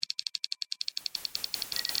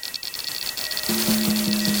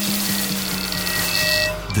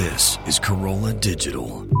This is Corolla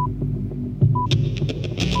Digital.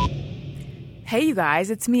 Hey, you guys,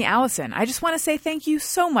 it's me, Alison. I just want to say thank you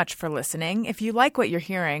so much for listening. If you like what you're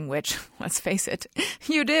hearing, which, let's face it,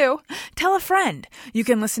 you do, tell a friend. You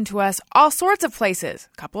can listen to us all sorts of places.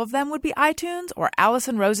 A couple of them would be iTunes or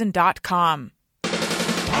AlisonRosen.com.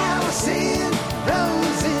 Alison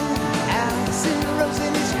Rosen. Alison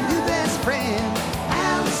Rosen is your new best friend.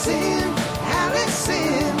 Alison,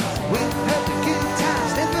 with her good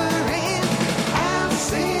times never end.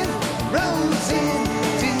 Alison Rosen,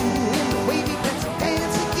 doing the wavy pencil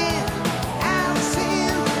dance again.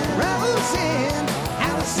 Alison Rosen,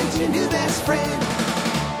 Alison's your new best friend.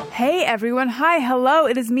 Hey, everyone. Hi. Hello.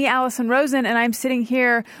 It is me, Alison Rosen, and I'm sitting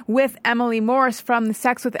here with Emily Morse from the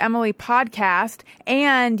Sex with Emily podcast.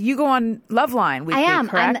 And you go on Loveline weekly, I am.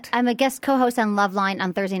 correct? I'm a guest co-host on Loveline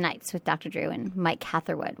on Thursday nights with Dr. Drew and Mike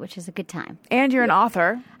Catherwood, which is a good time. And you're an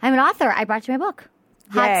author. I'm an author. I brought you my book.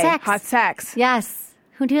 Hot Yay, Sex. Hot Sex. Yes.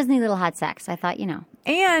 Who doesn't need a little hot sex? I thought,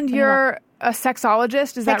 And you're a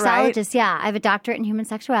sexologist, is that right? Sexologist, yeah. I have a doctorate in human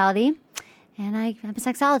sexuality. And I'm a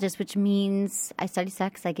sexologist, which means I study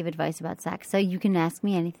sex. I give advice about sex. So you can ask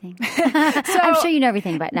me anything. I'm sure you know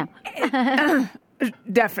everything, but no. I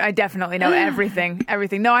definitely know everything.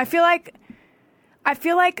 No, I feel like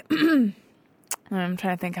I'm trying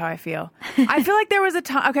to think how I feel. I feel like there was a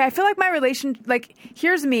time. Okay, I feel like my relation,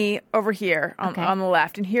 here's me over here on the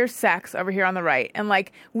left, and here's sex over here on the right, and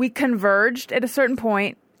we converged at a certain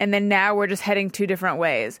point. And then now we're just heading two different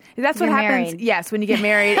ways. That's what happens. Married. Yes, when you get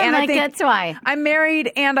married. And I think that's why. I'm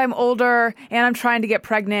married and I'm older and I'm trying to get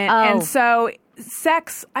pregnant. Oh. And so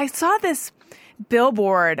sex, I saw this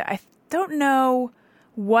billboard. I don't know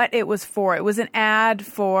what it was for. It was an ad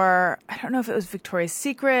for, I don't know if it was Victoria's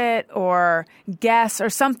Secret or Guess or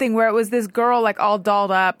something, where it was this girl all dolled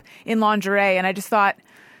up in lingerie. And I just thought,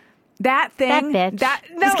 that thing, that bitch.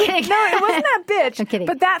 No, it wasn't that bitch. I'm kidding.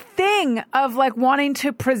 But that thing of wanting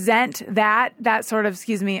to present that sort of,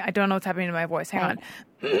 excuse me, I don't know what's happening to my voice. Hang on.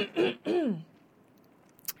 I've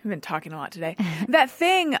been talking a lot today. That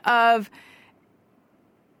thing of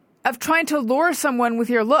trying to lure someone with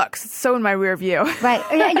your looks. It's so in my rear view. Right.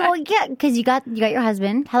 Well, yeah, because you got your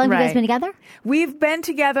husband. How long have you guys been together? We've been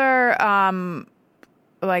together 4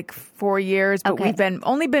 years, but we've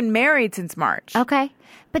only been married since March. Okay.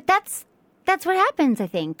 But that's what happens, I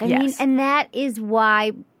think. I mean, and that is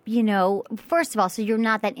why, first of all, so you're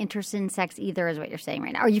not that interested in sex either, is what you're saying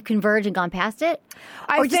right now. Or you've converged and gone past it?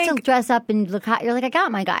 Or just to dress up and look hot, you're like, I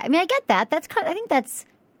got my guy. I mean, I get that. I think that's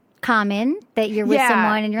common, that you're with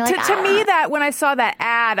someone and you're like, to me, that when I saw that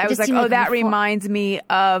ad, I was like, oh, that reminds me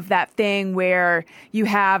of that thing where you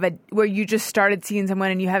just started seeing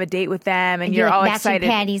someone and you have a date with them and you're all excited.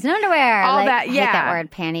 Panties and underwear. All that, I hate that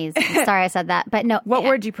word, panties. Sorry I said that. But no. What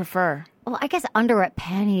word do you prefer? Well, I guess underwear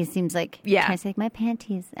panties seems like, trying to say my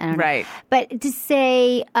panties. I don't know. Right. But to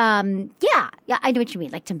say, I know what you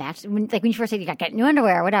mean. To match, when you first say you got to get new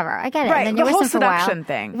underwear or whatever. I get it. Right, And then you're the whole with them for a while. seduction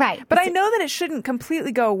thing. Right. But I know that it shouldn't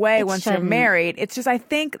completely go away once you're married. It's just, I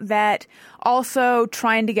think that also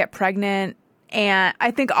trying to get pregnant, and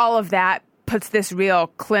I think all of that puts this real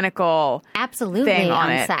clinical thing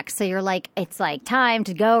on it. Sex. So you're like, it's time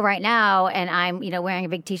to go right now, and I'm, wearing a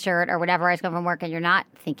big T-shirt or whatever. I just come from work, and you're not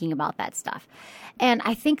thinking about that stuff. And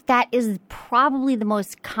I think that is probably the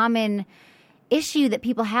most common issue that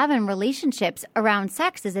people have in relationships around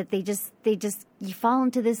sex, is that they just you fall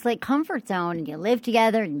into this comfort zone, and you live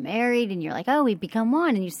together and married, and you're like, oh, we become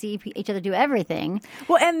one, and you see each other do everything.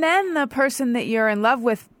 Well, and then the person that you're in love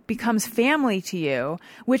with becomes family to you,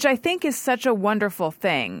 which I think is such a wonderful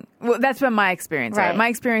thing. Well, that's been my experience. Right. Of it. My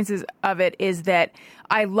experiences of it is that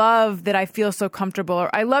I love that I feel so comfortable,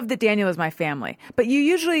 or I love that Daniel is my family. But you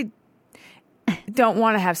usually don't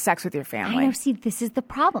want to have sex with your family. I know. See, this is the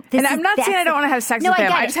problem. I'm not saying I don't want to have sex with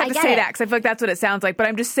them. I just have to say that because I feel like that's what it sounds like. But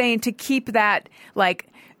I'm just saying to keep that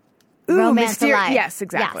romance alive. Yes,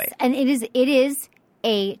 exactly. Yes. And it is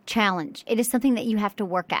a challenge. It is something that you have to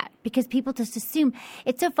work at, because people just assume.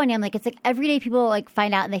 It's so funny. It's every day people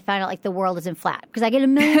find out, and they find out the world isn't flat, because I get a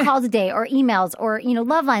million calls a day or emails or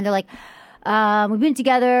Loveline. They're like, we've been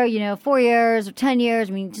together 4 years or 10 years.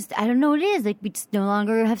 I mean, I don't know what it is. We just no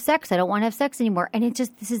longer have sex. I don't want to have sex anymore. And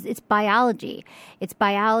it's biology. It's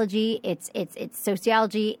biology. It's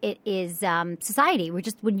sociology. It is society.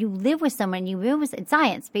 When you live with someone, it's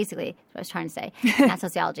science, basically. That's what I was trying to say. Not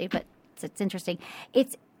sociology, but it's interesting.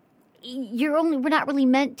 We're not really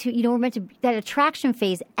meant to, we're meant to, that attraction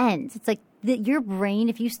phase ends. It's your brain,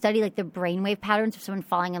 if you study the brainwave patterns of someone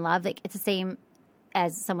falling in love, it's the same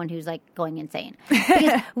as someone who's like going insane.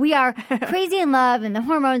 Because we are crazy in love and the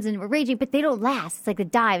hormones and we're raging, but they don't last. It's like the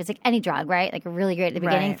dive. It's like any drug, right? Like really great at the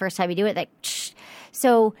beginning, Right. first time you do it, like,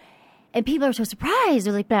 so, and people are so surprised.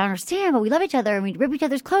 They're like, but I don't understand, but we love each other and we rip each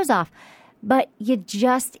other's clothes off. But it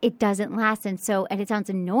doesn't last. And it sounds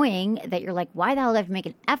annoying that you're like, why the hell do I have to make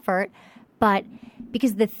an effort? But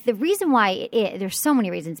because the reason why there's so many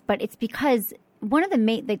reasons, but it's because one of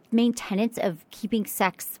the main tenets of keeping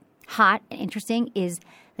sex hot and interesting is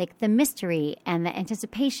like the mystery and the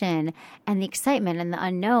anticipation and the excitement and the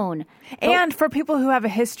unknown. And for people who have a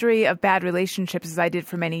history of bad relationships, as I did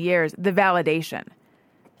for many years, the validation.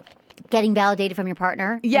 Getting validated from your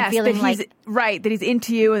partner. Yes, and feeling that he's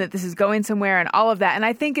into you and that this is going somewhere and all of that. And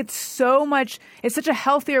I think it's such a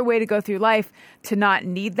healthier way to go through life to not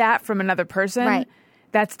need that from another person. Right.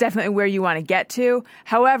 That's definitely where you want to get to.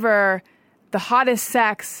 However, the hottest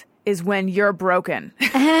sex is when you're broken.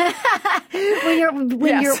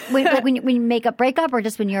 when you make a breakup, or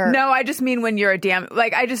just when you're No, I just mean when you're a damn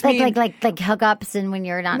like hookups and when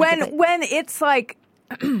you're not when it's like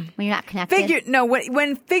when you're not connected.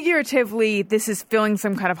 When figuratively this is filling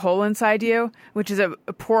some kind of hole inside you, which is a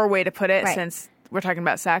poor way to put it since we're talking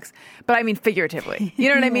about sex, but I mean figuratively. You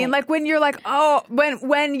know what I mean? Like when you're like,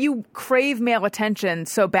 when you crave male attention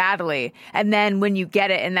so badly, and then when you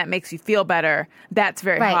get it and that makes you feel better, that's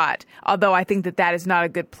very hot. Although I think that is not a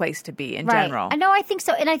good place to be in general. I know, I think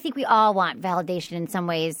so. And I think we all want validation in some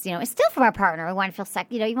ways, it's still from our partner. We want to feel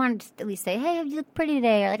you want to at least say, hey, you look pretty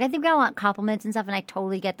today. Or like, I think we all want compliments and stuff. And I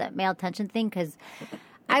totally get that male attention thing because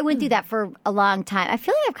I went through that for a long time. I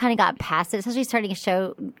feel like I've kind of got past it, especially starting a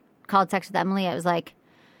show called Sex with Emily. I was like,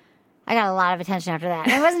 I got a lot of attention after that.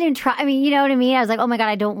 And I wasn't even trying. I mean, you know what I mean? I was like, oh my God,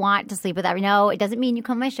 I don't want to sleep with that. No, it doesn't mean you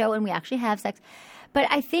come on my show and we actually have sex. But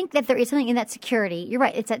I think that there is something in that security. You're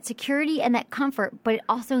right. It's that security and that comfort, but it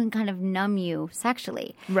also can kind of numb you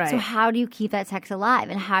sexually. Right. So how do you keep that sex alive?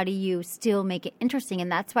 And how do you still make it interesting? And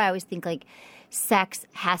that's why I always think like sex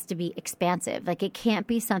has to be expansive. Like it can't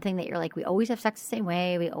be something that you're like, we always have sex the same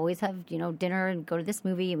way. We always have, dinner and go to this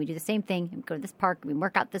movie and we do the same thing and go to this park and we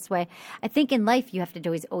work out this way. I think in life you have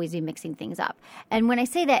to always be mixing things up. And when I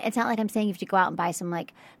say that, it's not like I'm saying you have to go out and buy some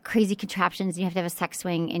like crazy contraptions and you have to have a sex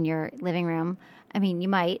swing in your living room. I mean, you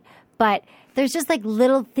might, but there's just like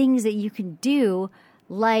little things that you can do,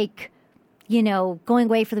 like, going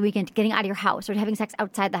away for the weekend, getting out of your house, or having sex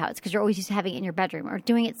outside the house because you're always used to having it in your bedroom, or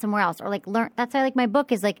doing it somewhere else, or like learn. That's why like my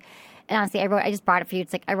book is like, and honestly, I just brought it for you.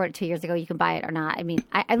 It's like I wrote it 2 years ago. You can buy it or not. I mean,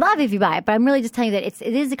 I love it if you buy it, but I'm really just telling you that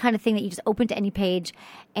it is the kind of thing that you just open to any page,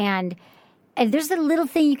 and there's a little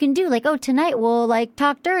thing you can do, like, oh, tonight we'll like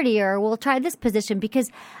talk dirty, or we'll try this position,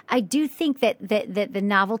 because I do think that the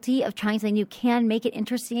novelty of trying something new can make it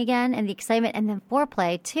interesting again, and the excitement, and then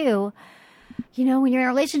foreplay too. When you're in a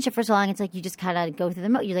relationship for so long, it's like you just kind of go through the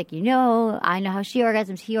mode. You're like, I know how she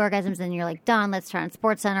orgasms, he orgasms, and you're like, done, let's turn on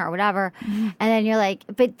SportsCenter or whatever. Mm-hmm. And then you're like,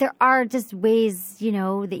 but there are just ways,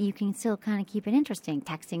 that you can still kind of keep it interesting,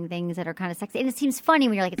 texting things that are kind of sexy. And it seems funny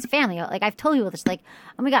when you're like, it's family. Like, I've told people this, like,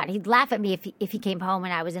 oh my God, he'd laugh at me if he came home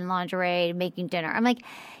and I was in lingerie making dinner. I'm like,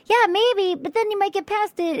 yeah, maybe, but then you might get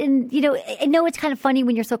past it. And, I know it's kind of funny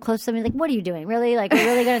when you're so close to somebody, like, what are you doing? Really? Like, we're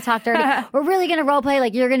really going to talk dirty? We're really going to role play?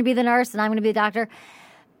 Like, you're going to be the nurse and I'm going to be the doctor?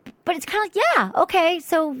 But it's kind of like, yeah, okay,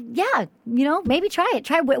 so yeah, maybe try it.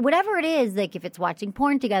 Try whatever it is, like if it's watching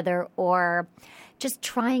porn together or just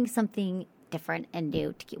trying something different and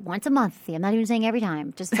new to keep once a month. I'm not even saying every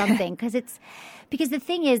time, just something. Because the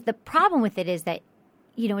thing is, the problem with it is that,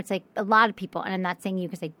 it's like a lot of people, and I'm not saying you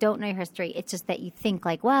because I don't know your history, it's just that you think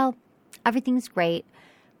like, well, everything's great.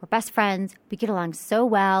 We're best friends. We get along so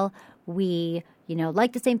well. We,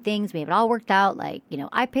 like the same things. We have it all worked out. Like,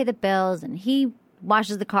 I pay the bills and he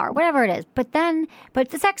washes the car, whatever it is. But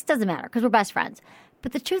the sex doesn't matter because we're best friends.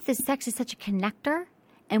 But the truth is, sex is such a connector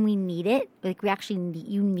and we need it. Like,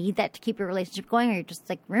 you need that to keep your relationship going, or you're just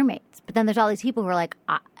like roommates. But then there's all these people who are like,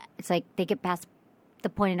 it's like they get past the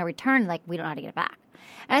point of no return, like we don't know how to get it back.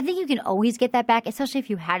 And I think you can always get that back, especially if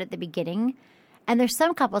you had it at the beginning. And there's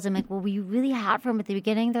some couples I'm like, well, were you really hot for them at the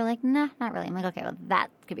beginning? They're like, nah, not really. I'm like, okay, well, that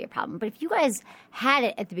could be a problem. But if you guys had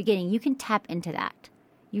it at the beginning, you can tap into that.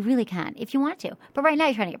 You really can, if you want to. But right now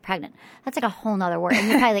you're trying to get pregnant. That's like a whole nother word. And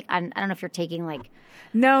you're probably like, I don't know if you're taking like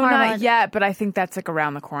no, hormones. Not yet, but I think that's like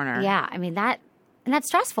around the corner. Yeah, I mean that's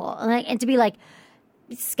stressful. And to be like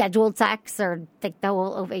scheduled sex, or like the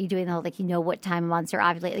whole, are you doing the whole like what time of month you're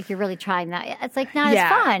ovulating? Like you're really trying that. It's like not as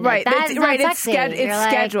fun. Right, like, that's not sexy. It's like,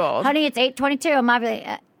 scheduled. Honey, it's 8:22. I'm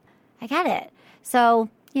ovulating. I get it. So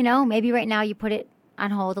maybe right now you put it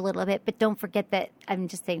on hold a little bit, but don't forget that I'm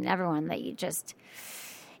just saying to everyone that you just.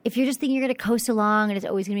 if you're just thinking you're going to coast along and it's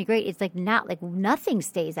always going to be great, it's like not like nothing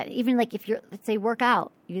stays that. Even like if you're, let's say, work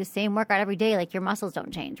out, you do the same workout every day, like your muscles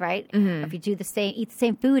don't change, right? Or if you do eat the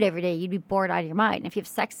same food every day, you'd be bored out of your mind. And if you have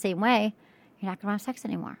sex the same way, you're not going to have sex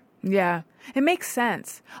anymore. Yeah, it makes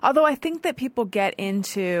sense. Although I think that people get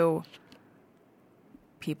into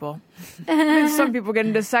some people get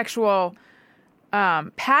into sexual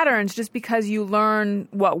patterns just because you learn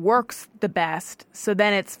what works the best. So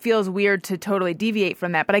then it feels weird to totally deviate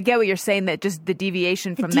from that. But I get what you're saying, that just the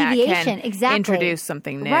deviation from that can introduce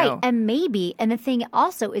something new. Right. And the thing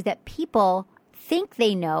also is that people think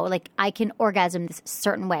they know, like, I can orgasm this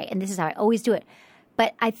certain way, and this is how I always do it.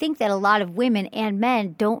 But I think that a lot of women and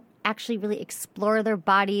men don't actually really explore their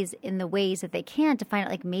bodies in the ways that they can to find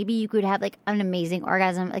out, like, maybe you could have like an amazing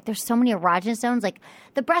orgasm. Like, there's so many erogenous zones, like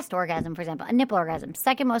the breast orgasm, for example, a nipple orgasm,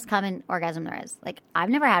 second most common orgasm there is. Like, I've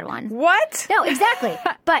never had one. What? No, exactly.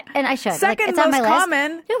 And I should. Second it's most on my list.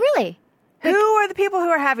 common? No, really. Who are the people who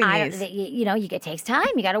are having these? It takes time.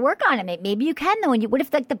 You got to work on it. Maybe you can, though. What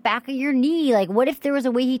if, like, the back of your knee? Like, what if there was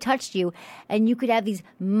a way he touched you and you could have these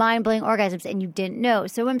mind-blowing orgasms and you didn't know?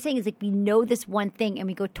 So what I'm saying is, like, we know this one thing and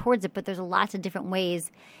we go towards it, but there's lots of different ways.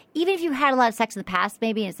 Even if you had a lot of sex in the past,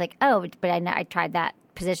 maybe, and it's like, oh, but I tried that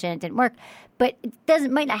position, it didn't work. But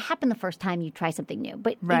it might not happen the first time you try something new.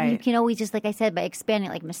 But you can always, just like I said, by expanding,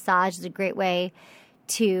 like, massage is a great way.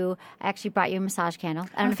 I actually brought you a massage candle.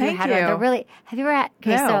 I don't know if you had one. They're really. Have you ever had?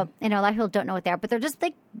 Okay, no. So a lot of people don't know what they are, but they're just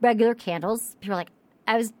like regular candles. People are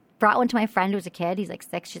like, brought one to my friend who was a kid. He's like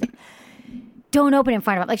 6. She's like, don't open it in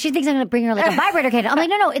front of him. Like, she thinks I'm going to bring her like a vibrator candle. I'm like,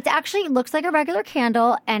 no. It actually looks like a regular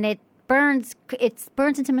candle, and it burns. It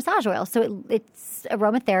burns into massage oil, so it's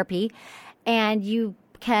aromatherapy, and you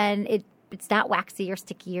can. It's not waxy or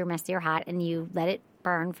sticky or messy or hot, and you let it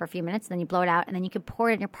burn for a few minutes, and then you blow it out, and then you can pour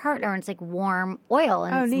it on your partner, and it's like warm oil,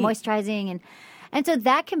 and it's neat. Moisturizing, and so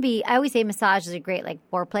that can be. I always say massage is a great like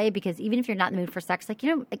foreplay, because even if you're not in the mood for sex, like,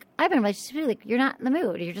 like, I've been in relationships, like, you're not in the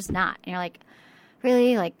mood, you're just not, and you're like,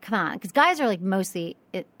 really, like, come on, because guys are like mostly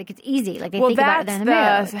like, it's easy, like, they think about it, they're in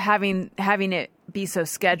the mood. Having it be so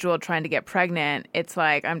scheduled, trying to get pregnant, it's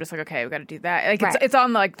like, I'm just like, okay, we got to do that. Like, it's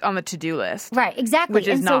on the to-do list, right? Exactly, which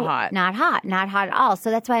is not hot at all.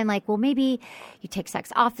 So that's why I'm like, well, maybe you take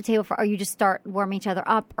sex off the table or you just start warming each other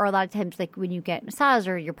up. Or a lot of times, like, when you get massage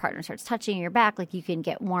or your partner starts touching your back, like, you can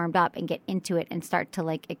get warmed up and get into it and start to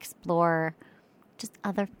like explore just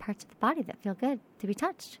other parts of the body that feel good to be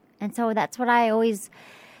touched. And so that's what I always.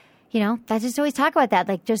 I just always talk about that,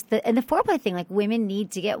 like, just the foreplay thing. Like, women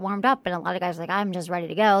need to get warmed up, and a lot of guys are like, I'm just ready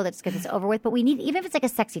to go. Let's get this over with. But we need, even if it's like a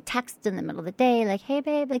sexy text in the middle of the day, like, hey,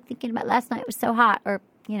 babe, like, thinking about last night, it was so hot, or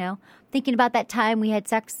thinking about that time we had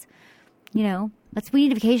sex. We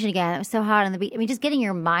need a vacation again. It was so hot on the beach. I mean, just getting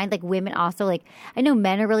your mind, like, women also, like, I know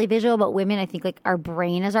men are really visual, but women, I think, like, our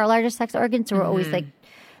brain is our largest sex organ, so we're always like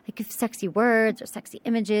sexy words or sexy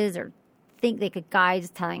images or. Think like a guy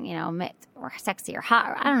just telling, or sexy or hot,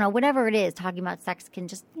 or I don't know, whatever it is, talking about sex can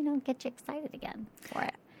just, get you excited again for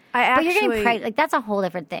it. But you're getting pregnant, like, that's a whole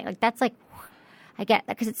different thing. Like, that's like, I get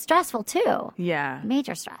that, because it's stressful too. Yeah.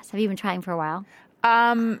 Major stress. Have you been trying for a while?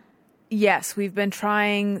 Yes, we've been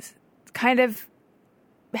trying, kind of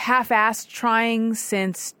half-assed trying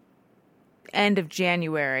since end of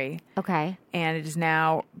January. Okay. And it is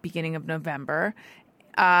now beginning of November.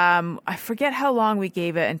 I forget how long we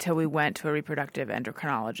gave it until we went to a reproductive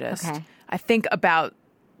endocrinologist. Okay. I think about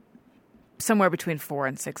somewhere between 4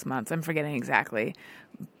 and 6 months. I'm forgetting exactly.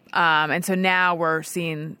 And so now we're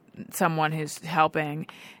seeing someone who's helping,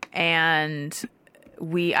 and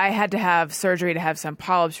I had to have surgery to have some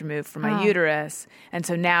polyps removed from my uterus. And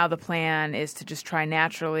so now the plan is to just try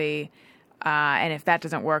naturally. And if that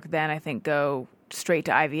doesn't work, then I think go straight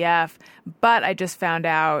to IVF. But I just found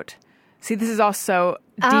out, see, this is all so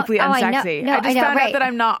deeply unsexy. I just found out that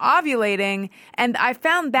I'm not ovulating. And I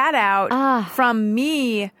found that out from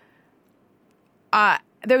me.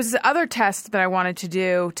 There was this other test that I wanted to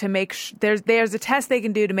do to make there's a test they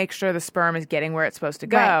can do to make sure the sperm is getting where it's supposed to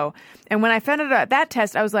go. Right. And when I found out that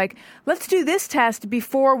test, I was like, let's do this test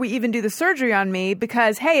before we even do the surgery on me,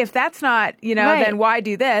 because, hey, if that's not, then why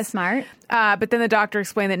do this? Smart. But then the doctor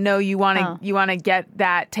explained that, no, you want to get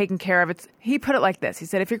that taken care of. He put it like this. He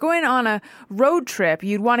said, if you're going on a road trip,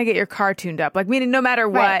 you'd want to get your car tuned up. Like, meaning no matter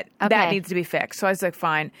what, that needs to be fixed. So I was like,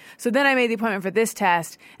 fine. So then I made the appointment for this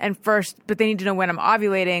test, but they need to know when I'm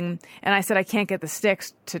ovulating. And I said, I can't get the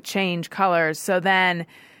sticks to change colors. So then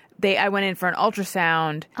I went in for an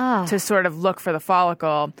ultrasound to sort of look for the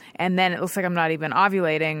follicle, and then it looks like I'm not even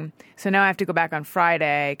ovulating. So now I have to go back on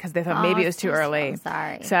Friday because they thought maybe it was too early. So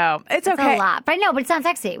sorry. So it's okay. It's a lot. But I know, but it's not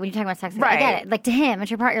sexy when you talk about sex. Right. I get it. Like, to him, at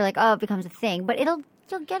your part, you're like, oh, it becomes a thing. But it'll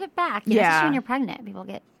you'll get it back. You know, Yeah. especially when you're pregnant. People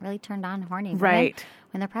get really turned on, horny Right.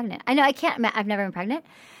 when they're pregnant. I know I've never been pregnant,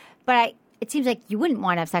 but it seems like you wouldn't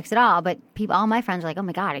want to have sex at all. But all my friends are like, oh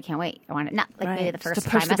my God, I can't wait. I want it. Not like Right. maybe the Just first to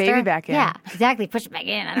push the trimester. baby back in. Yeah, exactly. Push it back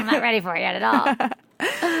in. I'm not ready for it yet at all.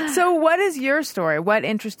 So what is your story? What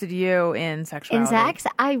interested you in sexuality? In sex,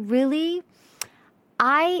 I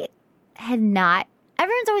had not.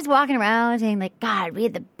 Everyone's always walking around saying like, God, we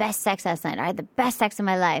had the best sex last night. I had the best sex of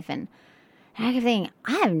my life. And I kept thinking,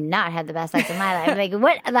 I have not had the best sex of my life. Like,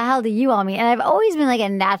 what the hell do you all mean? And I've always been like a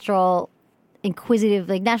naturally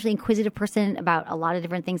inquisitive person about a lot of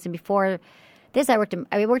different things. And before this, I worked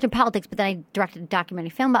in politics, but then I directed a documentary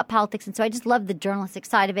film about politics. And so I just loved the journalistic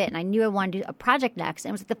side of it. And I knew I wanted to do a project next. And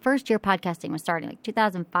it was like the first year podcasting was starting, like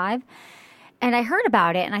 2005. And I heard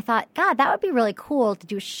about it and I thought, God, that would be really cool to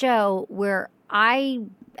do a show where I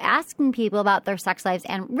asking people about their sex lives.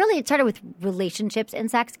 And really it started with relationships and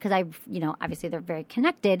sex because obviously they're very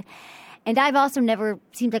connected. And I've also never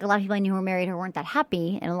seemed like a lot of people I knew who were married who weren't that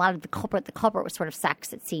happy. And a lot of the culprit was sort of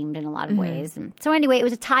sex, it seemed, in a lot of ways. And so anyway, it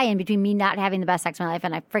was a tie-in between me not having the best sex of my life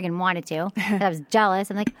and I friggin' wanted to. And I was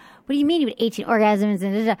jealous. I'm like, what do you mean you had 18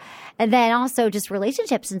 orgasms? And then also just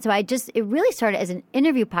relationships. And so it really started as an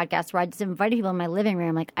interview podcast where I just invited people in my living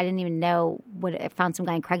room. Like I didn't even know I found some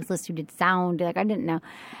guy on Craigslist who did sound. Like I didn't know.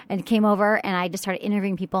 And came over and I just started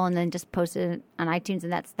interviewing people and then just posted it on iTunes.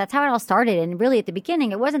 And that's how it all started. And really at the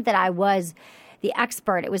beginning, it wasn't that I was the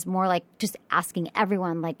expert. It was more like just asking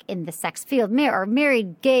everyone like in the sex field,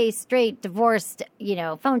 married, gay, straight, divorced,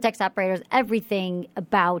 phone sex operators, everything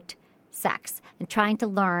about sex and trying to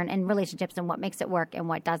learn and relationships and what makes it work and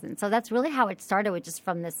what doesn't. So that's really how it started, with just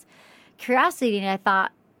from this curiosity. And I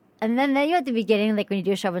thought, and then at the beginning, like when you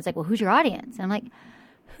do a show, it's like, well, who's your audience? And I'm like,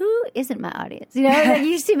 who isn't my audience? Like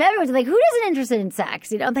you see everyone's like, who isn't interested in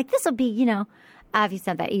sex? I'm like, this will be,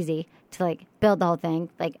 obviously not that easy to like build the whole thing,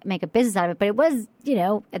 like make a business out of it. But it was,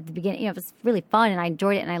 at the beginning, it was really fun and I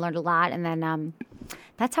enjoyed it and I learned a lot. And then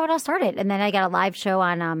that's how it all started. And then I got a live show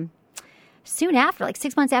on soon after, like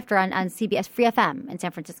 6 months after on CBS Free FM in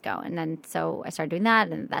San Francisco. And then so I started doing that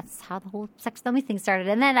and that's how the whole sex dummy thing started.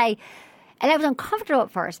 And then I was uncomfortable at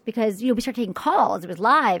first because, we started taking calls. It was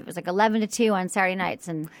live. It was like 11 to 2 on Saturday nights.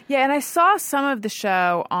 And I saw some of the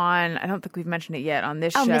show on, I don't think we've mentioned it yet on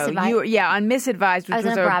this show. Misadvised. On Misadvised, which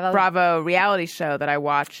was a Bravo reality show that I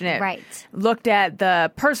watched. And it looked at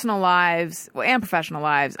the personal lives and professional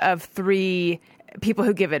lives of 3 people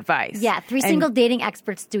who give advice. Yeah, 3 single dating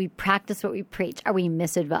experts. Do we practice what we preach? Are we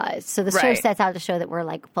misadvised? So the show sets out to show that we're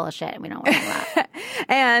like full of shit and we don't want to that.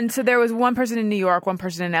 And so there was one person in New York, one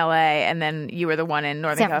person in LA, and then you were the one in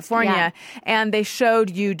Northern California. Yeah. And they showed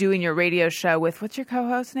you doing your radio show with, what's your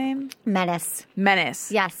co-host name? Menace.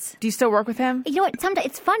 Yes. Do you still work with him? You know what? Sometimes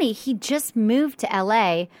it's funny. He just moved to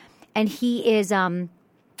LA and he is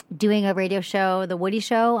doing a radio show, The Woody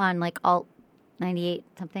Show, on like Alt 98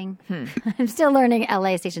 something. I'm still learning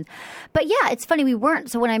LA stations. But yeah, it's funny. We weren't.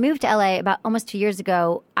 So when I moved to LA about almost 2 years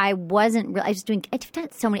ago, I wasn't really, I've done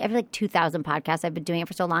it so many, I've like 2,000 podcasts. I've been doing it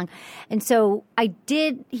for so long. And so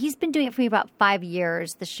he's been doing it for me about 5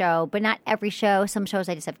 years, the show, but not every show. Some shows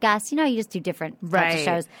I just have guests, you just do different types of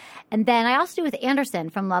shows. And then I also do with Anderson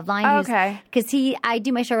from Loveline. Okay. Because I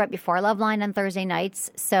do my show right before Loveline on Thursday nights.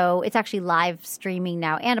 So it's actually live streaming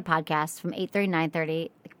now and a podcast from 8:30 to 9:30.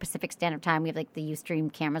 Pacific Standard Time. We have like the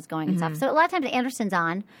Ustream cameras going and stuff. So a lot of times Anderson's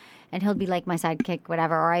on and he'll be like my sidekick,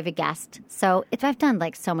 whatever, or I have a guest. So I've done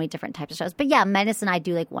like so many different types of shows. But yeah, Menace and I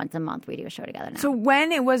do like once a month we do a show together now. So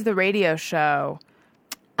when it was the radio show,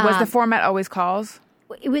 was the format always calls?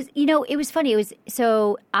 It was, it was funny. It was,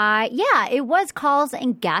 it was calls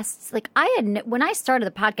and guests. Like when I started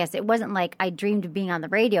the podcast, it wasn't like I dreamed of being on the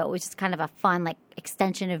radio. It was just kind of a fun like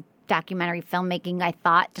extension of documentary filmmaking, I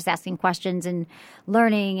thought, just asking questions and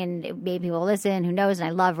learning, and it made people listen. Who knows? And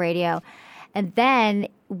I love radio. And then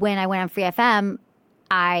when I went on Free FM,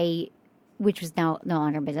 which was no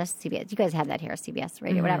longer in business, CBS. You guys had that here, CBS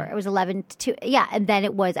Radio, whatever. It was 11 to 2. Yeah, and then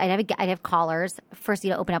it was, I'd have callers. First,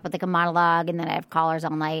 open up with like a monologue, and then I'd have callers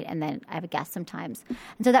all night, and then I have a guest sometimes.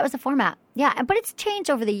 And so that was the format. Yeah, but it's changed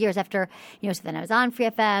over the years after, so then I was on Free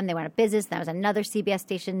FM, they went out of business, then I was on another CBS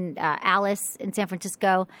station, Alice in San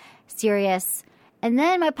Francisco, Sirius. And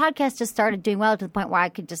then my podcast just started doing well to the point where I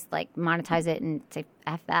could just like monetize it and say,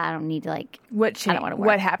 F that, I don't need to like, I don't want to work.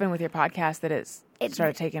 What happened with your podcast that it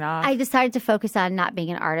started taking off? I decided to focus on not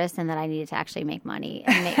being an artist and that I needed to actually make money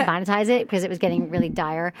and monetize it because it was getting really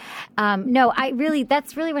dire.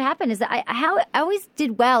 That's really what happened is that I always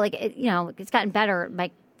did well. Like, it's gotten better.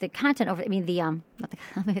 Like the content maybe the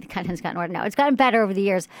content's gotten better. No, it's gotten better over the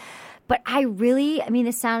years. But I really, I mean,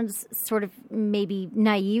 this sounds sort of maybe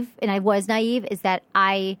naive, and I was naive, is that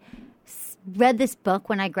I read this book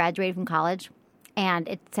when I graduated from college, and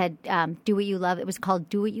it said, do what you love. It was called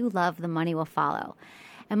Do What You Love, The Money Will Follow.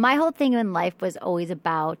 And my whole thing in life was always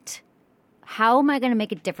about how am I going to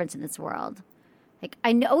make a difference in this world? Like,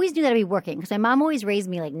 always knew that I'd be working because my mom always raised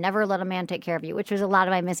me, like, never let a man take care of you, which was a lot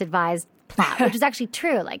of my misadvised plot, which was actually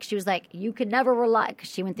true. Like, she was like, you could never rely, because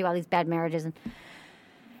she went through all these bad marriages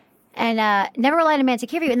and never rely on a man to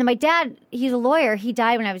take care of you. And then my dad, he's a lawyer. He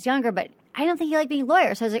died when I was younger, but I don't think he liked being a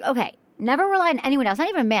lawyer. So I was like, okay, never rely on anyone else, not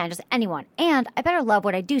even a man, just anyone. And I better love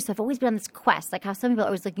what I do. So I've always been on this quest, like how some people are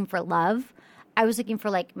always looking for love. I was looking for,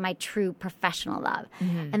 like, my true professional love.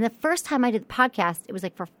 Mm-hmm. And the first time I did the podcast, it was,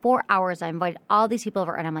 like, for 4 hours. I invited all these people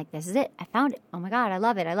over, and I'm like, this is it. I found it. Oh, my God, I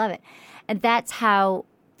love it. I love it. And that's how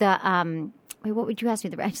the wait, what would you ask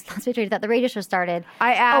me? I just lost my train of thought. The radio show started.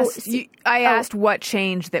 I asked what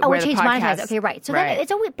changed that where the podcast. Monetized. Okay, right. So then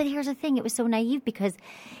it's always, but here's the thing. It was so naive because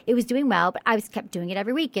it was doing well, but I kept doing it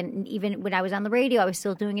every week. And even when I was on the radio, I was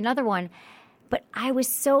still doing another one. But I was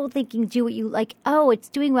so thinking, do what you like. Oh, it's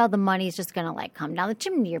doing well. The money's just going to, like, come down the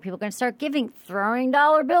chimney, or people are going to start throwing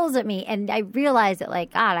dollar bills at me. And I realized that,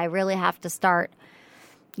 like, God, I really have to start.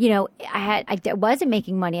 You know, I wasn't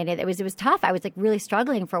making money, and it was tough. I was, like, really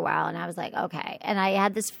struggling for a while, and I was like, okay. And I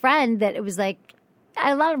had this friend that it was like, I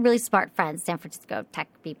had a lot of really smart friends, San Francisco tech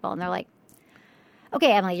people, and they're like,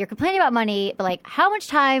 okay, Emily, you're complaining about money, but, like, how much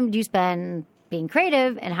time do you spend being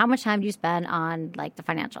creative, and how much time do you spend on, like, the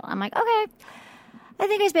financial? I'm like, okay. I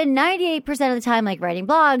think I spend 98% of the time, like, writing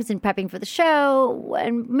blogs and prepping for the show,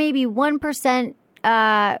 and maybe 1%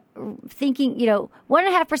 thinking,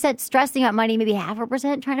 1.5% stressing out money, maybe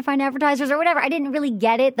 0.5% trying to find advertisers or whatever. I didn't really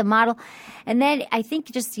get it, the model. And then I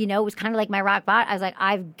think just, it was kind of like my rock bottom. I was like,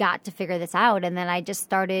 I've got to figure this out. And then I just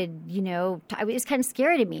started, it was kind of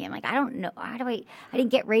scary to me. I'm like, I don't know. I didn't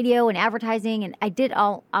get radio and advertising, and I did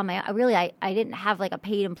all on my, I didn't have, like, a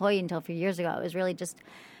paid employee until a few years ago. It was really just,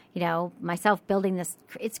 myself building this.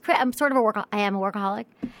 I'm sort of I am a workaholic.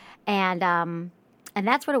 And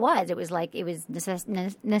that's what it was. It was like, it was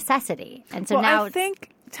necessity. And so now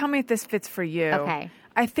tell me if this fits for you. Okay.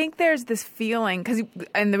 I think there's this feeling,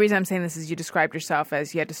 and the reason I'm saying this is you described yourself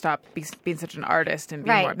as you had to stop being such an artist and be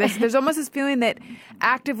more. There's almost this feeling that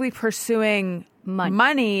actively pursuing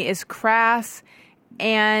money is crass,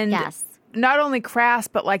 and not only crass,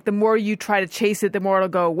 but, like, the more you try to chase it, the more it'll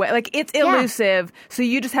go away. Like, it's elusive, so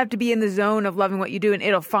you just have to be in the zone of loving what you do, and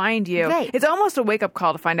it'll find you. Right. It's almost a wake-up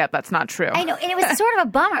call to find out that's not true. I know, and it was sort of a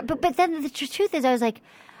bummer. But then the truth is, I was like,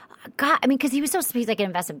 God, I mean, because he's like an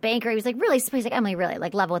investment banker. He was like, really, he's like, Emily, really,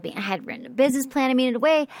 like, level with me. I had written a business plan. I mean, in a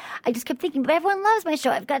way, I just kept thinking, but everyone loves my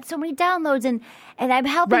show. I've got so many downloads, and I'm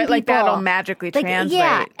helping people. Like, that'll magically translate.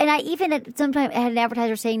 Yeah, and I even at some time had an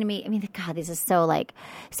advertiser saying to me, I mean, God, this is so, like,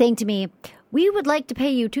 saying to me, we would like to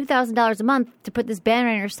pay you $2,000 a month to put this banner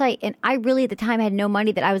on your site. And I really, at the time, had no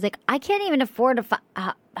money that I was like, I can't even afford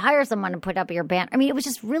to hire someone to put up your banner. I mean, it was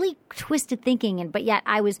just really twisted thinking. But yet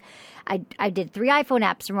I did 3 iPhone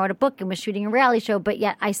apps and wrote a book and was shooting a reality show. But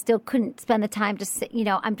yet I still couldn't spend the time to sit,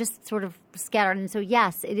 I'm just sort of scattered. And so,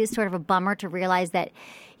 yes, it is sort of a bummer to realize that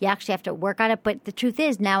you actually have to work on it. But the truth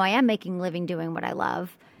is, now I am making a living doing what I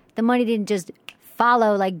love. The money didn't just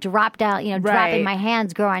follow, like, drop down, drop in my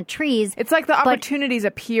hands, grow on trees. It's like the opportunities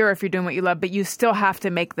appear if you're doing what you love, but you still have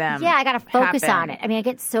to make them. Yeah, I got to focus on it. I mean, I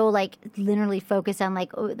get so, like, literally focused on,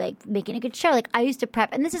 like, making a good show. Like, I used to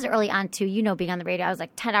prep, and this is early on too. Being on the radio, I was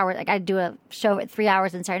like 10 hours. Like, I'd do a show at 3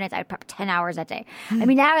 hours, and Saturday nights I'd prep 10 hours that day. I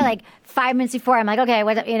mean, now like 5 minutes before, I'm like, okay,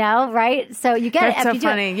 what's up, right? So you get that's it. That's so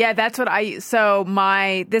funny. Yeah, that's what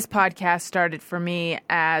this podcast started for me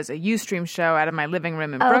as a Ustream show out of my living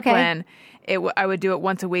room in Brooklyn. Okay. I would do it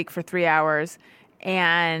once a week for 3 hours.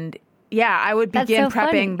 And, I would begin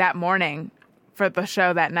prepping that morning for the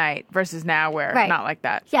show that night versus now where not like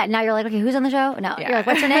that. Yeah, now you're like, okay, who's on the show? No. Yeah. You're like,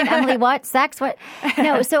 what's her name? Emily what? Sex? What?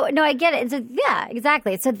 No, I get it. So, yeah,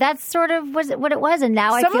 exactly. So that's sort of what it was. And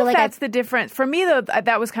now I feel like that's the difference. For me, though,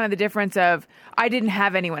 that was kind of the difference of I didn't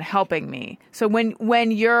have anyone helping me. So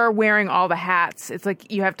when you're wearing all the hats, it's like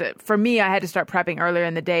you have to, for me, I had to start prepping earlier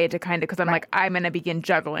in the day to kind of, because I'm like, I'm going to begin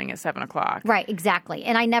juggling at 7 o'clock. Right, exactly.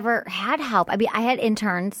 And I never had help. I mean, I had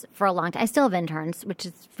interns for a long time. I still have interns, which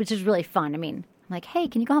is really fun. I mean, I'm like, hey,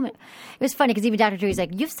 can you call me? It was funny because even Dr. Drew's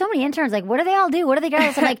like, you have so many interns. Like, what do they all do? What do they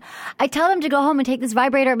do? So I'm like, I tell them to go home and take this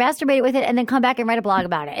vibrator, masturbate with it, and then come back and write a blog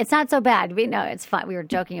about it. It's not so bad. No, it's fun. We were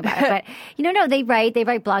joking about it. But, no, they write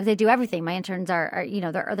blogs. They do everything. My interns are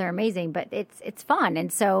they're amazing. But it's fun.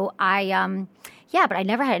 And so I yeah, but I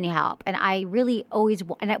never had any help. And I really always,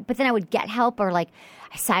 but then I would get help, or like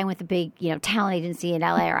I sign with a big, talent agency in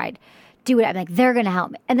LA, or I'd do it. I'm like, they're going to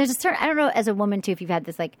help me. And there's a certain, I don't know, as a woman too, if you've had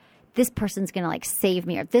this, like, this person's going to like save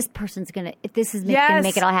me, or this person's going to, this is going to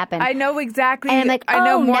make it all happen. I know exactly. And I'm like, I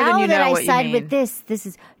know more than you know now what that I you signed mean. with this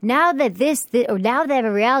is, now that or now that I have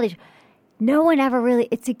a reality show, no one ever really,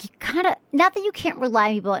 it's like you kind of, not that you can't rely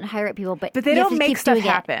on people and hire up people, but they you have don't to make keep stuff doing it.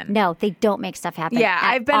 happen. No, they don't make stuff happen. Yeah, at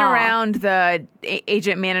I've been all. around the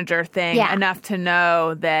agent manager thing enough to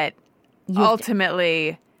know that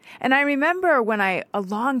ultimately, and I remember when a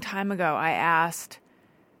long time ago, I asked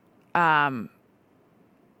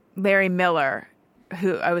Larry Miller,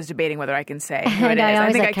 who I was debating whether I can say who it is.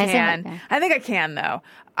 I think I can. I think I can, though.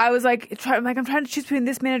 I was like, I'm trying to choose between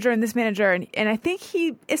this manager and this manager. And I think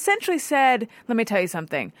he essentially said, let me tell you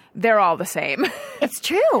something. They're all the same. It's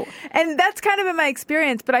true. And that's kind of been my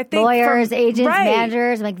experience. But I think lawyers, agents,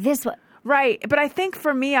 managers, like this one. Right. But I think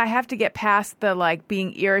for me, I have to get past the like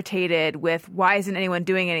being irritated with why isn't anyone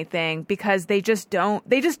doing anything, because they just don't.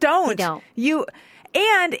 They just don't. They don't.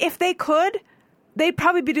 And if they could, they'd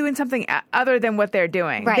probably be doing something other than what they're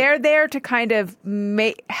doing. Right. They're there to kind of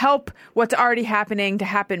help what's already happening to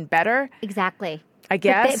happen better. Exactly. I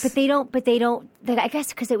guess. But they don't. I guess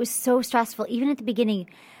because it was so stressful, even at the beginning,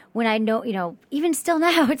 when I know, even still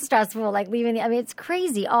now, it's stressful. Like leaving. It's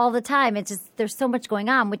crazy all the time. It's just there's so much going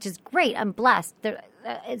on, which is great. I'm blessed.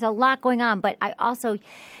 There's a lot going on, but I also,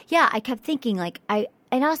 I kept thinking I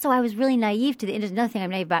was really naive to the end. Another thing I'm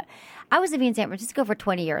naive about. I was living in San Francisco for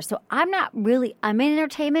 20 years, so I'm in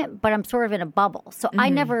entertainment, but I'm sort of in a bubble. So I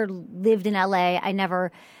never lived in LA. I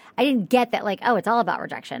didn't get that, like, oh, it's all about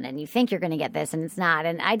rejection, and you think you're going to get this, and it's not.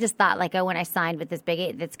 And I just thought, like, oh, when I signed with this big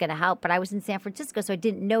agent, that's going to help. But I was in San Francisco, so I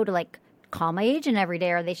didn't know to, like, call my agent every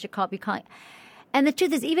day, or they should be calling. And the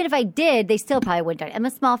truth is, even if I did, they still probably wouldn't. I'm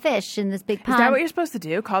a small fish in this big pond. Is that what you're supposed to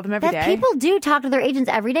do? Call them every day? People do talk to their agents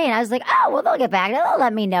every day. And I was like, oh, well, they'll get back. They'll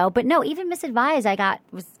let me know. But no, even misadvised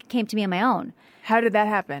came to me on my own. How did that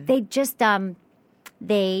happen? They just,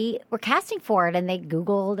 they were casting for it, and they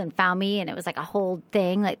Googled and found me, and it was like a whole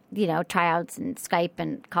thing, like, tryouts and Skype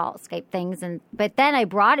and Skype things. But then I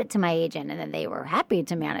brought it to my agent, and then they were happy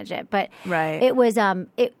to manage it. But it was,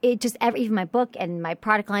 it just, even my book and my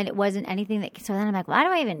product line, it wasn't anything that, so then I'm like, why do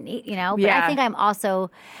I even need, But I think I'm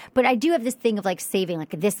also, but I do have this thing of like saving,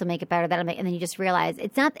 like this will make it better, that'll make, and then you just realize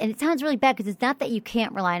it's not, and it sounds really bad because it's not that you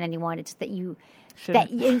can't rely on anyone, it's just that you,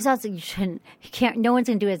 it's also you shouldn't. You can't. No one's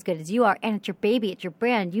gonna do it as good as you are, and it's your baby, it's your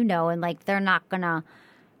brand, and like they're not gonna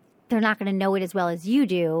know it as well as you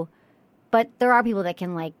do. But there are people that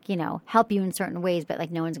can like help you in certain ways, but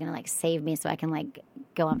like no one's gonna like save me so I can like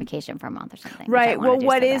go on vacation for a month or something. Right. Well,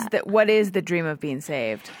 what is the dream of being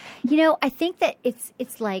saved? I think that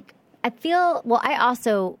it's like. I feel, I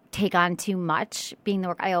also take on too much being the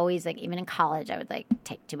work. I always, like, even in college, I would, like,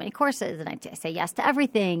 take too many courses, and I say yes to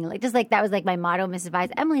everything. Like, just like that was, like, my motto, Mrs. Vise.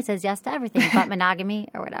 Emily says yes to everything but monogamy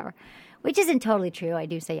or whatever, which isn't totally true. I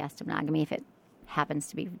do say yes to monogamy if it happens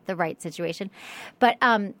to be the right situation. But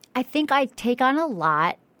I think I take on a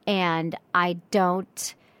lot, and I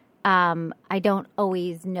don't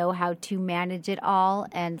always know how to manage it all.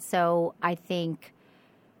 And so I think...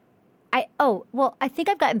 I think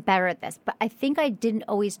I've gotten better at this, but I think I didn't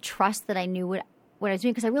always trust that I knew what I was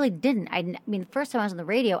doing, because I really didn't. The first time I was on the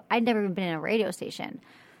radio, I'd never even been in a radio station.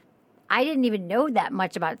 I didn't even know that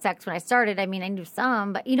much about sex when I started. I knew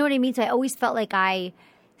some, but you know what I mean? So I always felt like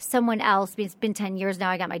someone else, it's been 10 years now,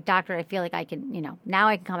 I got my doctorate, I feel like I can, now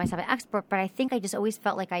I can call myself an expert, but I think I just always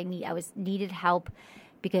felt like I needed help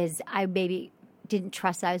because I maybe didn't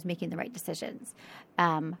trust that I was making the right decisions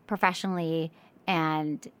professionally,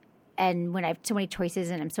 and when I have so many choices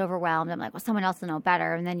and I'm so overwhelmed, I'm like, well, someone else will know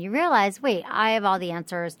better. And then you realize, wait, I have all the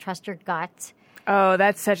answers. Trust your gut. Oh,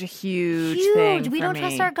 that's such a huge thing. We don't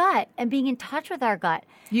trust our gut and being in touch with our gut.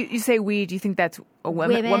 You say we. Do you think that's a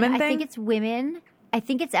woman thing? I think it's women. I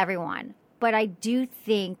think it's everyone. But I do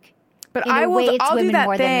think, but I'll do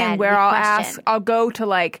that thing where I'll go to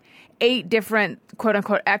like 8 different quote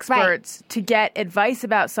unquote experts to get advice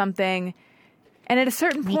about something. And at a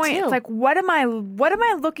certain point, it's like, what am I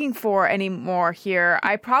looking for anymore here?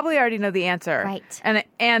 I probably already know the answer. Right.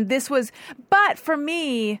 And this was, but for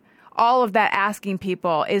me, all of that asking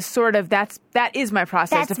people is sort of, that is my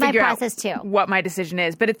process to figure out what my decision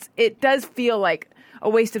is. But it does feel like a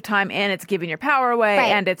waste of time, and it's giving your power away,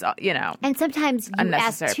 and it's, And sometimes you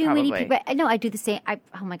ask too many people. No, I do the same.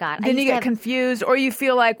 Oh, my God. Then you get confused, or you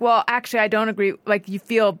feel like, well, actually, I don't agree. Like, you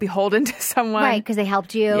feel beholden to someone. Right, because they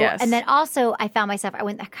helped you. Yes. And then also, I found myself,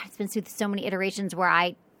 it's been through so many iterations where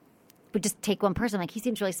I would just take one person. Like, he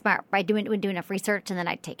seems really smart. I would do enough research, and then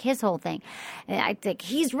I'd take his whole thing. And I'd think,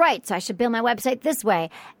 he's right, so I should build my website this way.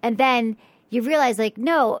 And then you realize, like,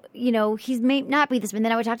 no, he may not be this. And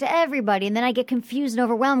then I would talk to everybody, and then I get confused and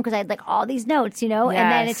overwhelmed because I had, like, all these notes, Yes.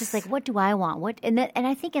 And then it's just like, what do I want? And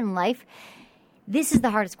I think in life, this is the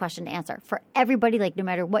hardest question to answer for everybody. Like, no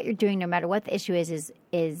matter what you're doing, no matter what the issue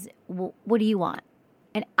is what do you want?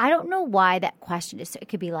 And I don't know why that question is. So it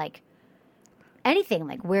could be like anything,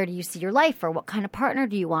 like, where do you see your life, or what kind of partner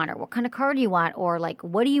do you want, or what kind of car do you want, or like,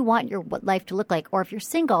 what do you want your life to look like, or if you're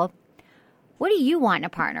single, what do you want in a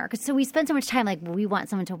partner? Because so we spend so much time like, we want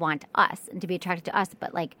someone to want us and to be attracted to us,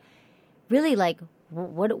 but like, really, like,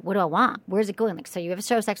 what do I want? Where's it going? Like, so you have a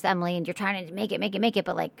show, Sex with Emily, and you're trying to make it,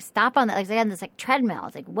 but like, stop on that. Like, again, this like treadmill.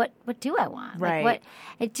 It's like, what do I want? Right.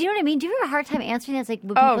 Like, do you know what I mean? Do you have a hard time answering that? It's like,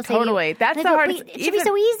 when Oh, people say totally. That's like, the hardest. It should be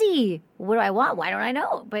so easy. What do I want? Why don't I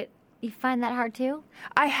know? But you find that hard too?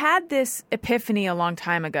 I had this epiphany a long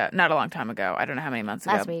time ago. Not a long time ago. I don't know how many months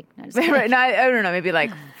ago. Last week. No, just kidding. Right, no, I don't know. Maybe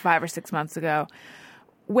like 5 or 6 months ago,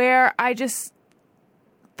 where I just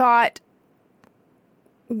thought,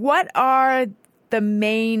 what are the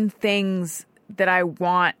main things that I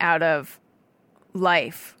want out of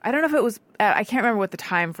life? I don't know if it was, I can't remember what the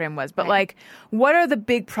time frame was, but like, what are the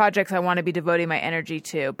big projects I want to be devoting my energy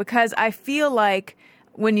to? Because I feel like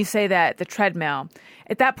when you say that, the treadmill,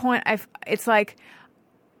 at that point, it's like,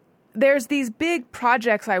 there's these big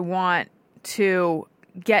projects I want to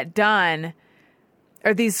get done,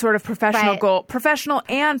 or these sort of professional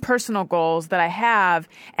and personal goals that I have,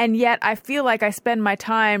 and yet I feel like I spend my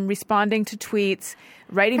time responding to tweets,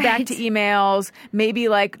 writing back to emails, maybe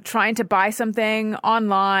like trying to buy something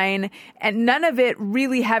online, and none of it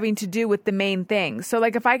really having to do with the main thing. So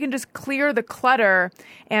like, if I can just clear the clutter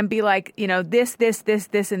and be like, this,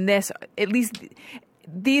 and this, at least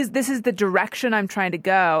this is the direction I'm trying to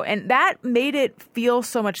go. And that made it feel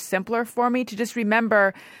so much simpler for me to just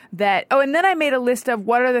remember that. Oh, and then I made a list of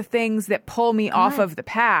what are the things that pull me off of the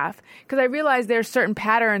path. Because I realized there's certain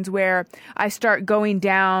patterns where I start going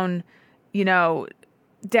down,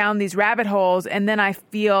 down these rabbit holes, and then I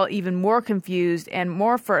feel even more confused and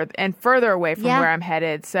further away from where I'm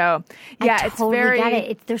headed. So I totally get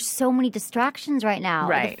it. There's so many distractions right now.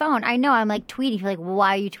 Right. With the phone. I know. I'm like tweeting. You're like, well,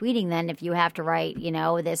 why are you tweeting then if you have to write,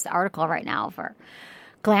 this article right now for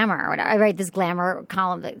Glamour or whatever? I write this Glamour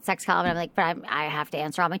column, the sex column, and I'm like, but I have to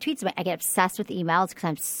answer all my tweets. I get obsessed with emails because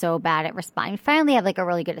I'm so bad at responding. Finally, I have like a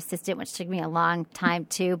really good assistant, which took me a long time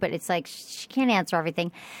too, but it's like, she can't answer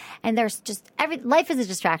everything. And there's just life is a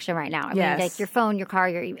distraction right now. I mean, like your phone, your car,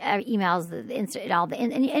 your emails,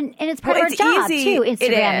 and it's part of our job easy. too.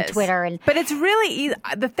 Instagram, and Twitter, but it's really easy.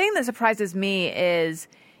 The thing that surprises me is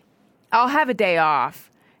I'll have a day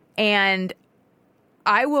off, and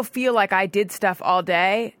I will feel like I did stuff all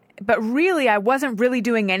day, but really I wasn't really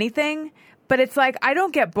doing anything. But it's like, I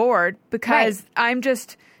don't get bored because I'm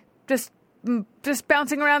just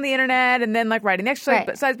bouncing around the internet, and then like riding the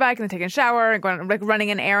exercise bike, and then taking a shower and going, like, running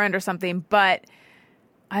an errand or something. But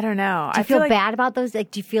I don't know. Do you feel bad about those? Like,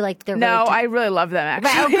 do you feel like they're no? I really love them,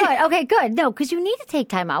 actually. Right, oh, good. Okay, good. No, because you need to take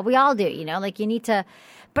time out. We all do. Like, you need to.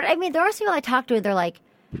 But I mean, there are some people I talk to, and they're like,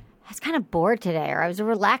 I was kind of bored today, or I was a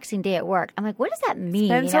relaxing day at work. I'm like, what does that mean?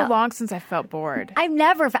 It's been so long since I felt bored. I've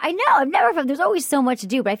never felt. There's always so much to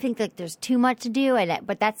do, but I think like there's too much to do,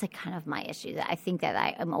 but that's like kind of my issue. That I think that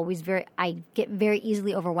I am always I get very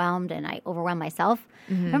easily overwhelmed, and I overwhelm myself.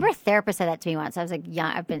 Mm-hmm. Remember, a therapist said that to me once. I was like, yeah,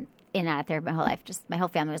 I've been in and out of therapy my whole life. Just my whole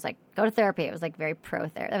family was like, go to therapy. It was like very pro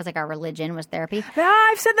therapy. That was like our religion was therapy.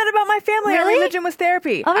 I've said that about my family. Really? Our religion was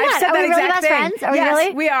therapy. Oh my God. I've said Are that we really exact best thing. friends? Are we Yes,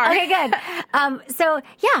 really? we are. Okay, good. So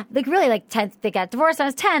yeah, like really, like 10, they got divorced when I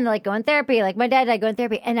was 10. Like going therapy. Like my dad, I go in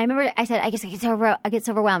therapy, and I remember I said, I guess I get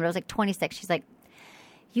so overwhelmed. I was like 26. She's like,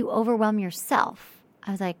 you overwhelm yourself.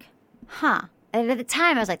 I was like, huh. And at the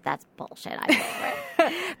time, I was like, that's bullshit. I'm over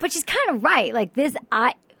it. But she's kind of right. Like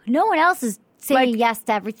no one else is saying yes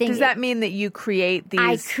to everything. Does that mean that you create these?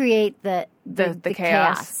 I create the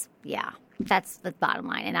chaos. Yeah, that's the bottom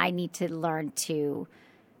line, and I need to learn to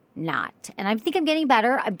not. And I think I'm getting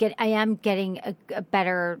better. I am getting a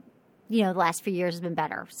better. The last few years has been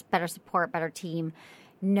better. Better support, better team,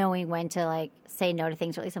 knowing when to like say no to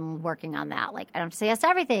things. Or at least I'm working on that. Like I don't have to say yes to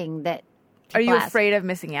everything. Are you afraid of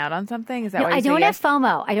missing out on something? Is that why you I don't have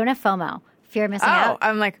FOMO. I don't have FOMO. Fear of missing out.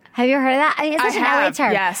 I'm like, have you heard of that? I mean, it's such an LA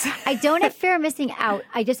term. Yes. I don't have fear of missing out.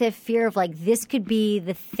 I just have fear of like, this could be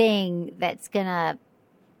the thing that's going to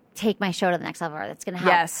take my show to the next level, or that's going to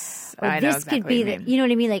help. yes. Or I know this exactly could be what you mean. you know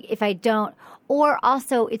what I mean? Like if I don't, Or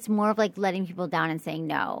also, it's more of like letting people down and saying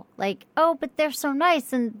no. Like, oh, but they're so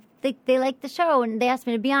nice and they like the show and they asked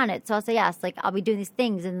me to be on it. So I'll say yes. Like, I'll be doing these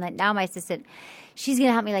things. And like, now my assistant, she's going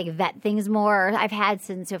to help me like vet things more. I've had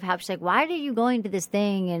students who have helped. She's like, why are you going to this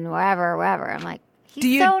thing and wherever? I'm like,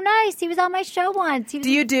 he's so nice. He was on my show once. Do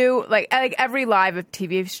you do like every live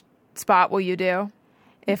TV spot will you do?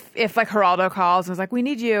 If like Geraldo calls and was like, we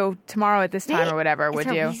need you tomorrow at this time or whatever, would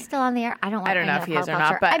you? Is he still on the air? I don't know if he is or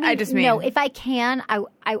not, but I just mean. No, if I can,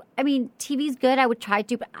 I mean, TV's good. I would try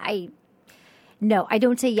to, but I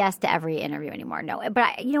don't say yes to every interview anymore. No, but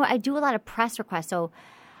I do a lot of press requests. So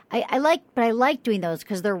I like doing those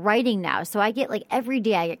because they're writing now. So I get like every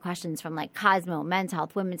day I get questions from like Cosmo, Men's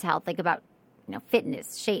Health, Women's Health, like about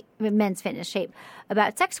fitness, shape, men's fitness, shape,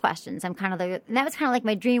 about sex questions. I'm kind of like, and that was kind of like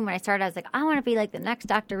my dream when I started. I was like, I want to be like the next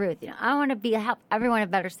Dr. Ruth. I want to help everyone have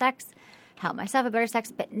better sex, help myself have better sex.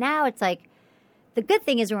 But now it's like, the good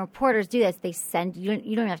thing is when reporters do this, they send you don't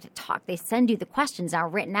even have to talk. They send you the questions now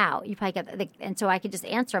written out. You probably get, and so I could just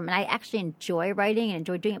answer them. And I actually enjoy writing and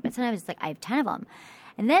enjoy doing it. But sometimes it's like I have 10 of them,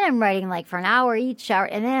 and then I'm writing like for an hour each hour,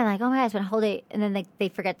 and then I'm like, oh my God, I spent a whole day, and then they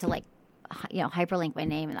forget to like, hyperlink my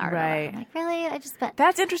name in the article. Right. I'm like, really?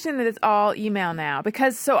 That's interesting that it's all email now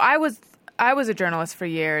because I was a journalist for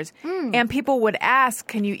years and people would ask,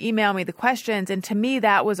 can you email me the questions? And to me,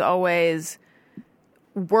 that was always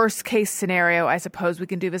worst case scenario. I suppose we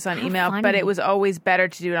can do this on email, funny. But it was always better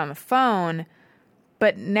to do it on the phone.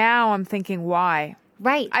 But now I'm thinking, why?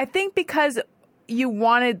 Right. I think because I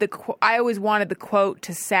always wanted the quote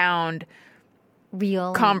to sound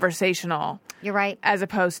real, conversational. You're right. As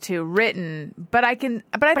opposed to written. But I think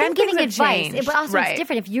I'm giving advice. Changed. But also right. It's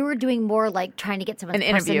different if you were doing more like trying to get someone's an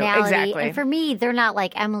interview. personality. Exactly. And for me, they're not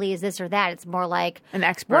like Emily is this or that. It's more like an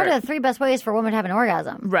expert. What are the 3 best ways for a woman to have an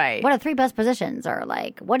orgasm? Right. What are the 3 best positions? Or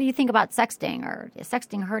like, what do you think about sexting? Or is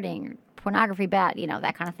sexting hurting? Or pornography bad?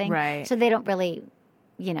 That kind of thing. Right. So they don't really...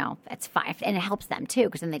 it's fine. And it helps them, too,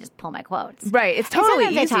 because then they just pull my quotes. Right. It's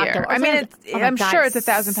totally easier. I'm sure it's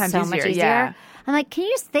 1,000 times so much easier. Yeah. I'm like,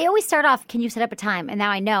 they always start off, can you set up a time? And now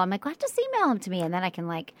I know. I'm like, well, just email them to me, and then I can,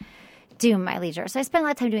 like, do my leisure. So I spend a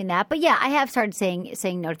lot of time doing that. But, yeah, I have started saying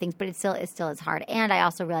no to things, but it still is hard. And I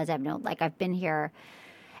also realize I've been here.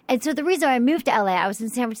 And so the reason I moved to L.A., I was in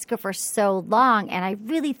San Francisco for so long, and I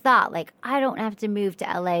really thought, like, I don't have to move to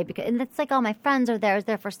L.A. And it's like all my friends are there. I was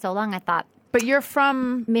there for so long, I thought. But you're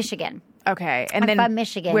from? Michigan. Okay. I'm from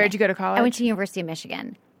Michigan. Where'd you go to college? I went to the University of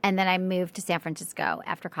Michigan. And then I moved to San Francisco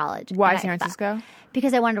after college. Why San Francisco?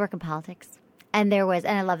 Because I wanted to work in politics. And I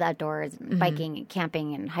love the outdoors, and biking and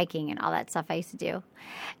camping and hiking and all that stuff I used to do.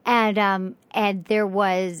 And it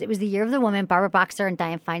was the year of the woman, Barbara Boxer and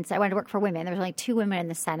Dianne Feinstein. I wanted to work for women. There was only 2 women in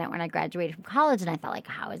the Senate when I graduated from college. And I thought, like,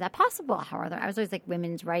 how is that possible? I was always like,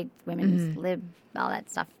 women's rights, women's lib, all that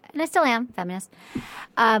stuff. And I still am, feminist.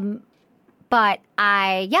 But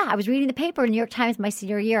I was reading the paper in New York Times my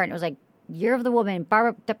senior year, and it was like, Year of the Woman,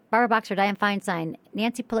 Barbara Boxer, Dianne Feinstein,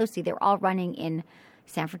 Nancy Pelosi, they were all running in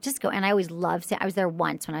San Francisco. And I always loved I was there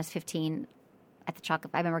once when I was 15 at the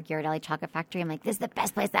I remember Ghirardelli Chocolate Factory. I'm like, this is the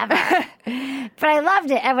best place ever. But I loved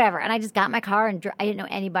it, whatever. And I just got in my car, and I didn't know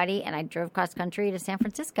anity, and I drove cross country to San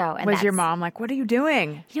Francisco. And was your mom like, what are you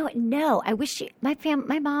doing? You know what? No. I wish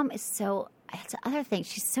my mom is so, it's the other thing.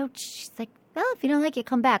 She's like, well, if you don't like it,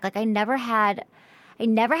 come back. Like, I never had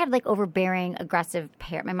like overbearing, aggressive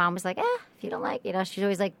parent. My mom was like, if you don't like, she's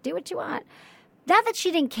always like, do what you want. Not that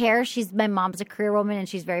she didn't care. My mom's a career woman and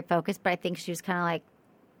she's very focused, but I think she was kind of like,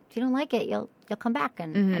 if you don't like it, you'll come back.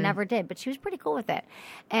 And I never did, but she was pretty cool with it.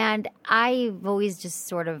 And I've always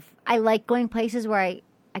just I like going places where I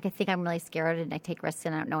could think I'm really scared and I take risks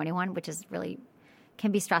and I don't know anyone, which is really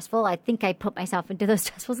can be stressful. I think I put myself into those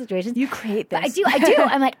stressful situations. You create this. I do.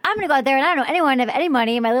 I'm like, I'm going to go out there and I don't know anyone, have any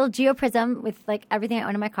money. My little GeoPrism with like everything I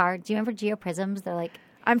own in my car. Do you remember GeoPrisms? They're like,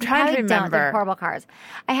 I'm trying to remember. They're horrible cars.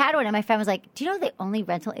 I had one and my friend was like, do you know the only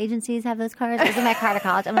rental agencies have those cars? I was in my car to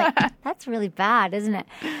college. I'm like, that's really bad, isn't it?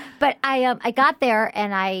 But I got there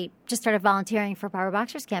and I just started volunteering for Barbara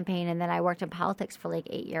Boxer's campaign, and then I worked in politics for like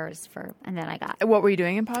 8 years and then I got. What were you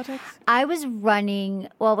doing in politics? I was running,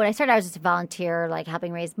 well, when I started, I was just a volunteer, like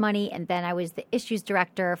helping raise money, and then I was the issues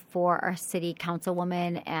director for our city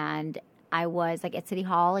councilwoman, and I was like at City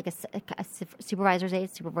Hall, like a supervisor's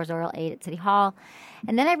aide, supervisorial aide at City Hall.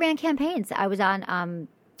 And then I ran campaigns. I was on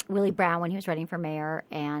Willie Brown when he was running for mayor,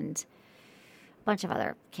 and a bunch of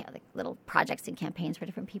other like little projects and campaigns for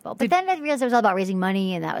different people. But then I realized it was all about raising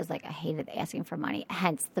money, and that was like, I hated asking for money,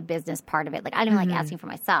 hence the business part of it. Like, I didn't like asking for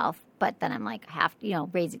myself, but then I'm like,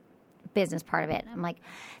 business part of it. I'm like,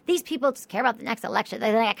 these people just care about the next election.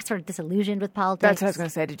 I got sort of disillusioned with politics. That's what I was going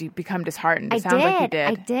to say. Did you become disheartened? It I sounds did. like you did.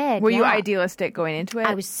 I did. Were you yeah. idealistic going into it?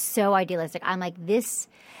 I was so idealistic. I'm like, this,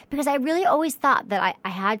 because I really always thought that I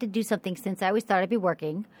had to do something since I always thought I'd be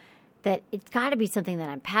working, that it's got to be something that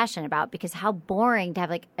I'm passionate about, because how boring to have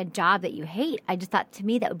like a job that you hate. I just thought, to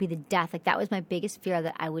me, that would be the death. Like, that was my biggest fear,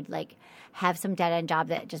 that I would like have some dead-end job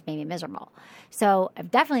that just made me miserable. So I've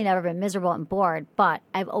definitely never been miserable and bored, but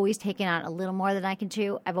I've always taken on a little more than I can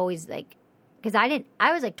chew. I've always like, because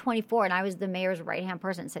I was like 24 and I was the mayor's right-hand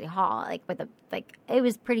person at City Hall. Like, it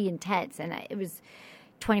was pretty intense, and it was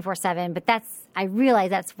 24/7. But I realize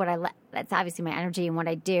that's that's obviously my energy and what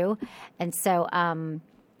I do. And so,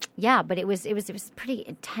 yeah, but it was pretty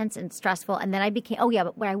intense and stressful. And then I became,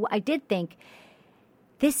 but what I did think,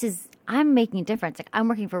 I'm making a difference. Like, I'm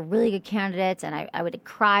working for really good candidates, and I would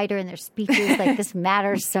cry during their speeches. Like, this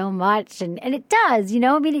matters so much. And it does,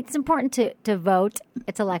 I mean, it's important to vote.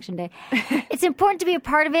 It's election day. It's important to be a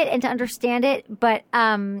part of it and to understand it. But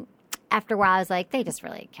after a while, I was like, they just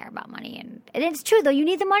really care about money. And it's true, though. You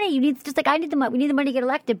need the money. Just like I need the money. We need the money to get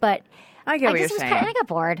elected. But I get what you're saying. I got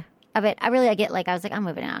bored of it. I was like, I'm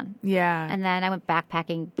moving on. Yeah. And then I went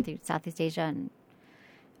backpacking through Southeast Asia and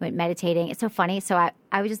went meditating. It's so funny. So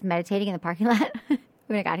I was just meditating in the parking lot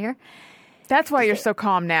when I got here. That's why you're so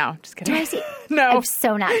calm now. Just kidding. Do I see? No. I'm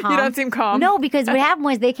so not calm. You don't seem calm. No, because what happened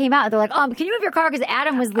was they came out and they're like, can you move your car? Because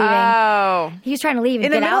Adam was leaving. Oh. He was trying to leave and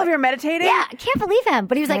in the get middle out. of your meditating? Yeah, I can't believe him.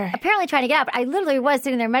 But he was like apparently trying to get out. But I literally was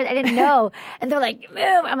sitting there. I didn't know. And they're like,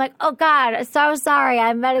 move. I'm like, oh, God, so sorry.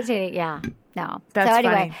 I'm meditating. Yeah. No. That's so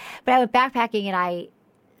anyway, funny. But I went backpacking and I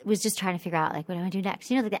was just trying to figure out, like, what do I do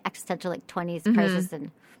next? Like the existential, 20s crisis.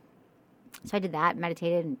 And so I did that,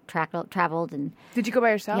 meditated and traveled. And did you go by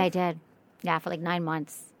yourself? Yeah, I did. Yeah, for like 9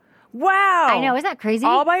 months. Wow. I know. Isn't that crazy?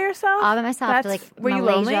 All by yourself? All by myself. Were you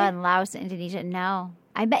Malaysia lonely? and Laos and Indonesia. No.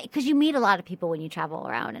 I met, because you meet a lot of people when you travel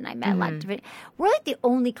around, and I met a lot of different. We're like the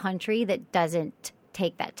only country that doesn't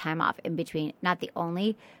take that time off in between. Not the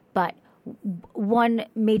only, but one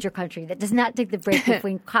major country that does not take the break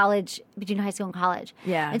between high school and college.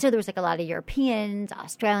 Yeah. And so there was like a lot of Europeans,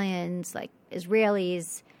 Australians, like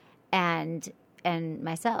Israelis, and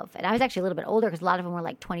myself. And I was actually a little bit older because a lot of them were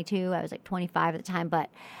like 22. I was like 25 at the time. But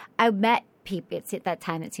I met people at that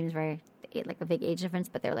time. It seems very like a big age difference,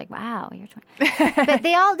 but they were like, wow, you're 20. But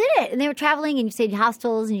they all did it. And they were traveling, and you stayed in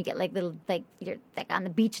hostels, and you get like little, like, you're like on the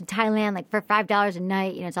beach in Thailand, like for $5 a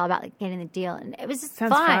night. It's all about like getting the deal. And it was just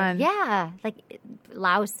Sounds fun. Yeah. Like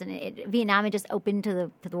Laos and Vietnam had just opened to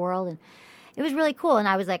the world. And it was really cool. And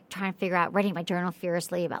I was like trying to figure out, writing my journal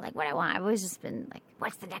furiously about like what I want. I've always just been like,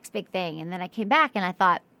 what's the next big thing? And then I came back and I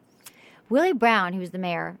thought, Willie Brown, who was the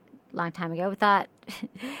mayor a long time ago, thought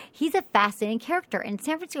he's a fascinating character. And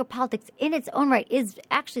San Francisco politics in its own right is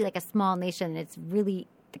actually like a small nation. It's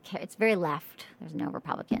very left. There's no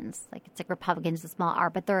Republicans. It's like Republicans, a small R,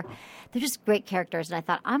 but they're just great characters. And I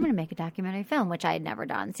thought, I'm going to make a documentary film, which I had never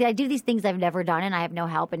done. See, I do these things I've never done, and I have no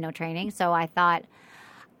help and no training. So I thought,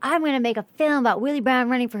 I'm going to make a film about Willie Brown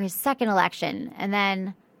running for his second election. And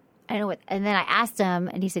then and then I asked him,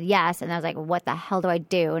 and he said yes. And I was like, what the hell do I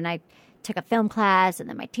do? And I took a film class, and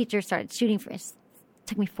then my teacher started shooting for it. It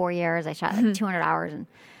took me 4 years. I shot like 200 hours. And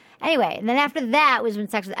anyway, and then after that was when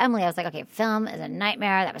Sex with Emily. I was like, okay, film is a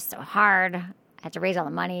nightmare. That was so hard. I had to raise all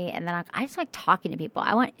the money. And then I just like talking to people.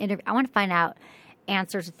 I want to find out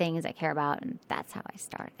answers to things I care about. And that's how I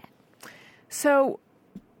started it. So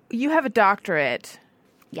you have a doctorate.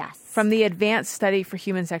 Yes. From the Advanced Study for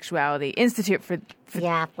Human Sexuality, Institute for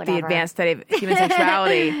the Advanced Study of Human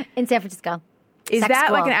Sexuality. In San Francisco. Is Sex that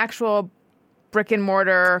school. like an actual brick and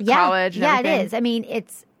mortar college? And everything? It is. I mean,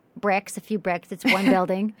 it's bricks, a few bricks. It's one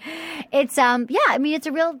building. It's it's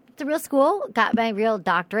a real school. Got my real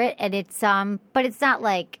doctorate, and it's but it's not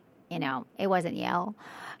like, it wasn't Yale.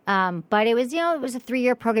 But it was, it was a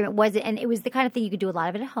 3-year program. It wasn't, and it was the kind of thing you could do a lot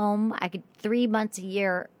of it at home. I could 3 months a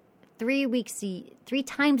year. 3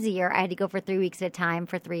 times a year, I had to go for 3 weeks at a time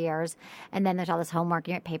for 3 years, and then there's all this homework,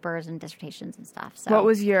 papers and dissertations and stuff. So, what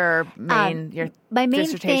was your main my main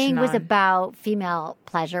dissertation thing was on? about female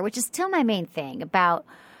pleasure, which is still my main thing, about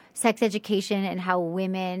sex education and how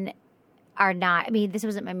women are not. I mean, this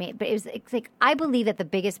wasn't my main, but it's like I believe that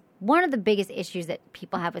one of the biggest issues that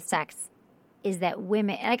people have with sex is that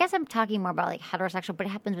women, and I guess I'm talking more about like heterosexual, but it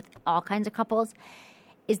happens with all kinds of couples,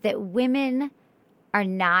 is that women are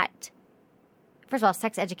not. First of all,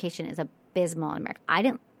 sex education is abysmal in America. I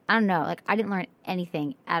don't know. Like, I didn't learn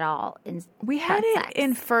anything at all. We had it sex.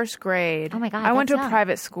 in first grade. Oh my God! I went to that's a young.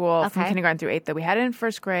 private school from Okay. kindergarten through 8th. Though we had it in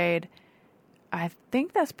first grade. I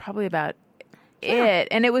think that's probably about it.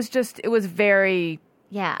 And it was very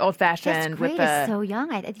old fashioned. Fifth grade with the. is so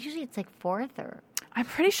young. Usually it's like fourth or. I'm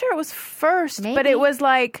pretty sure it was first, Maybe. but it was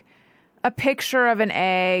like a picture of an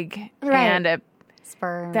egg and a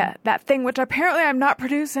sperm. That thing which apparently I'm not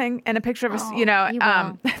producing, and a picture of You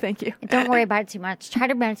will. Thank you. Don't worry about it too much. Try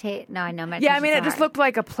to meditate. No, I know meditation. Yeah, I mean, it just looked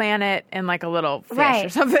like a planet and like a little fish right. or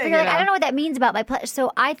something. You're like, I don't know what that means about my pleasure.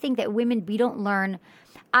 So I think that women, we don't learn,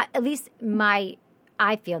 at least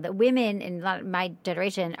I feel that women in my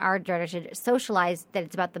generation, our generation, socialize that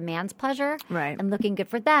it's about the man's pleasure right. and looking good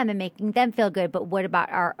for them and making them feel good. But what about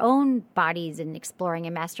our own bodies and exploring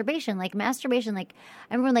and masturbation? Like masturbation, like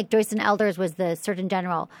I remember when like Joyce and Elders was the Surgeon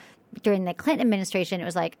General during the Clinton administration. It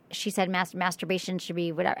was like she said masturbation should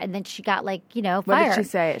be whatever, and then she got like fired. What did she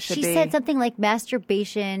say? It should be. She said something like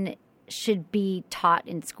masturbation should be taught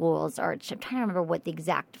in schools, or I'm trying to remember what the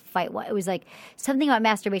exact fight was. It was like something about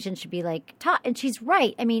masturbation should be like taught, and she's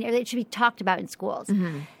right. I mean, it should be talked about in schools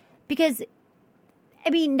because, I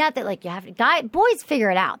mean, not that like you have to. Boys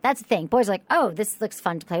figure it out. That's the thing. Boys are like, oh, this looks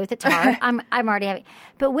fun to play with. It's hard. I'm already having.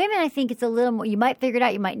 But women, I think it's a little more. You might figure it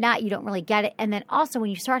out. You might not. You don't really get it. And then also when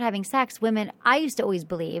you start having sex, women. I used to always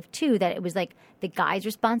believe too that it was like the guy's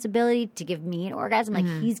responsibility to give me an orgasm. Like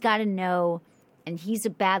he's got to know. And he's a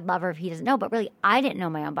bad lover if he doesn't know. But really, I didn't know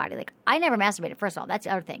my own body. Like, I never masturbated, first of all. That's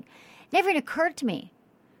the other thing. Never even occurred to me.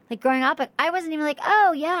 Like, growing up, I wasn't even like,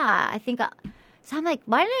 oh, yeah, I think so I'm like,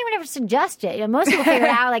 why didn't anyone ever suggest it? Most people figure it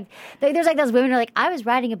out. Like, there's like those women who are like, I was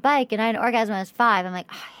riding a bike and I had an orgasm when I was 5. I'm like,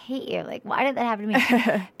 oh, I hate you. Like, why did that happen to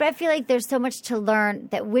me? But I feel like there's so much to learn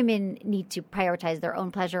that women need to prioritize their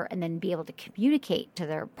own pleasure and then be able to communicate to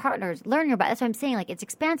their partners, learn your body. That's what I'm saying. Like, it's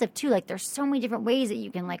expansive too. Like, there's so many different ways that you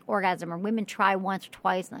can like orgasm, or women try once or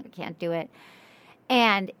twice and like, I can't do it.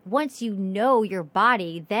 And once you know your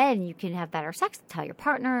body, then you can have better sex. Tell your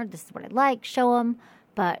partner, this is what I like, show them.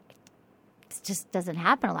 But it just doesn't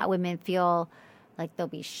happen a lot. Women feel like they'll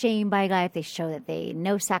be shamed by a guy if they show that they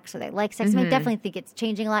know sex or they like sex. I mean, I definitely think it's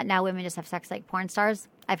changing a lot. Now women just have sex like porn stars,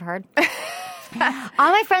 I've heard. All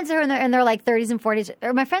my friends are in their like 30s and 40s,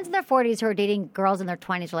 or my friends in their 40s who are dating girls in their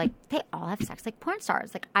 20s are like, they all have sex like porn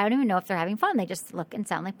stars. Like, I don't even know if they're having fun. They just look and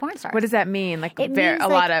sound like porn stars. What does that mean? Like It very, means a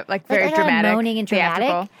lot of like very dramatic, moaning and dramatic,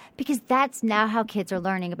 theatrical. because that's now how kids are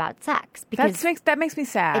learning about sex. Because That makes me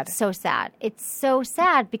sad. it's so sad. It's so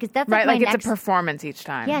sad because that's right, like, like it's a performance each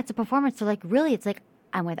time. yeah, it's a performance. So like, really, it's like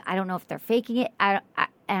I don't know if they're faking it.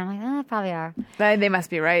 And I'm like, oh, they probably are. They must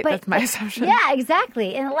be right. But, That's my assumption. Yeah,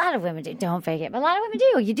 exactly. And a lot of women don't fake it, but a lot of women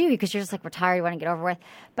do. You do because you're just like, we're tired, you want to get over with.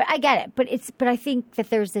 But I get it. But I think that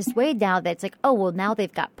there's this way now that's like, oh, well, now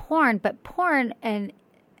they've got porn. But porn, and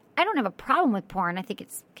I don't have a problem with porn. I think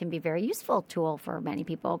it can be a very useful tool for many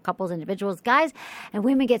people, couples, individuals, guys, and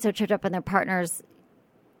women get so tripped up on their partners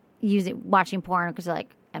watching porn because they're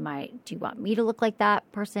like, do you want me to look like that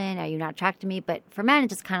person? Are you not attracted to me? But for men,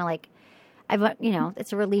 it's just kind of like,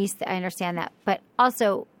 it's a release. I understand that. But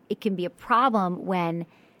also, it can be a problem when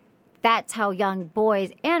that's how young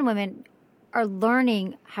boys and women are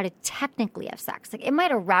learning how to technically have sex. Like, it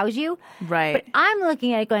might arouse you. Right. But I'm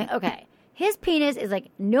looking at it going, okay, his penis is like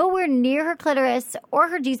nowhere near her clitoris or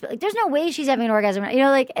her G-spot. Like, there's no way she's having an orgasm.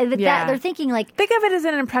 That they're thinking like. Think of it as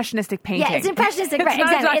an impressionistic painting. Yeah, it's impressionistic. Right,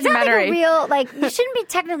 not exactly. It's not like a real, like, you shouldn't be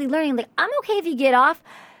technically learning. Like, I'm okay if you get off.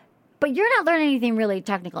 But you're not learning anything really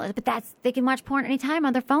technical. But they can watch porn anytime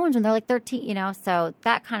on their phones when they're like 13, So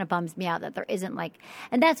that kind of bums me out that there isn't like,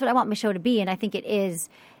 and that's what I want my show to be. And I think it is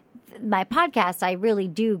my podcast. I really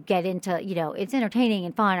do get into, it's entertaining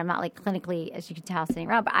and fun. I'm not like clinically, as you can tell, sitting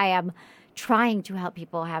around, but I am trying to help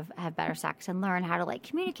people have better sex and learn how to like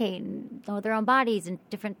communicate and know their own bodies and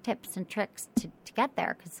different tips and tricks to get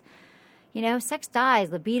there. Because sex dies,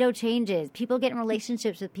 libido changes. People get in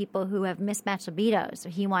relationships with people who have mismatched libidos. So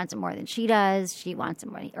he wants it more than she does. She wants it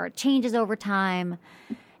more, or it changes over time.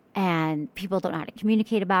 And people don't know how to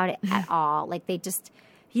communicate about it at all. Like, they just,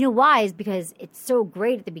 why is because it's so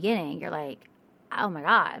great at the beginning. You're like, oh my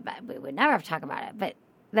God, but we would never have to talk about it. But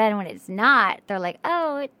then when it's not, they're like,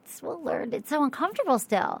 oh, we'll learn. It's so uncomfortable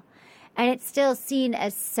still. And it's still seen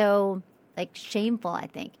as so like shameful, I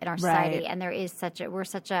think, in our society. Right. And we're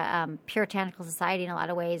such a puritanical society in a lot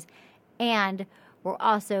of ways. And we're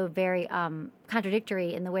also very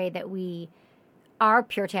contradictory in the way that we are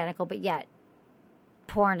puritanical, but yet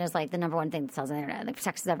porn is like the number one thing that sells on the internet. Like,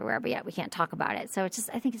 sex is everywhere, but yet we can't talk about it. So I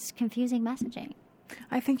think it's confusing messaging.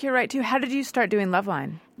 I think you're right too. How did you start doing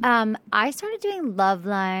Loveline? I started doing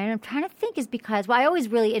Loveline. I'm trying to think is because, I always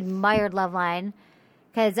really admired Loveline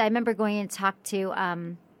because I remember going in and talk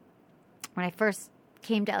to, when I first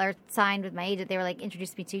came to or signed with my agent, they were like,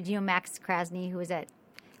 introduced me to, do you know Max Krasny, who was at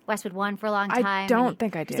Westwood One for a long time. I don't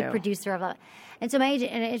think I do. He's a producer of and so my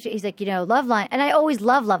agent, and he's like, Loveline. And I always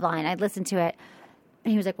love Loveline. I'd listen to it.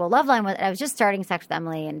 And he was like, well, Loveline was, I was just starting Sex with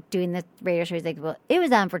Emily and doing this radio show. He's like, well, it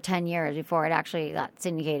was on for 10 years before it actually got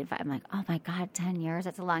syndicated. I'm like, oh my God, 10 years?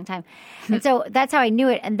 That's a long time. And so that's how I knew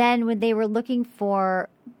it. And then when they were looking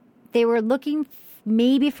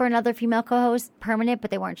maybe for another female co-host, permanent, but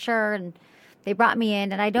they weren't sure. And they brought me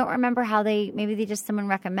in. And I don't remember how someone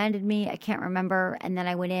recommended me. I can't remember. And then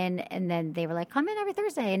I went in and then they were like, come in every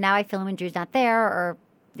Thursday. And now I film when Drew's not there, or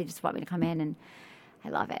they just want me to come in, and I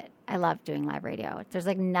love it. I love doing live radio. There's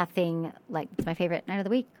like nothing like, it's my favorite night of the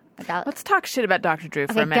week. Let's talk shit about Dr. Drew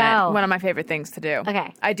for a minute. Go. One of my favorite things to do.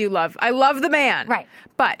 Okay. I love the man. Right.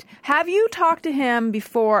 But have you talked to him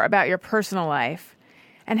before about your personal life?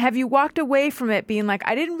 And have you walked away from it being like,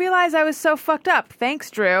 I didn't realize I was so fucked up. Thanks,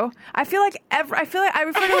 Drew. I feel like I refer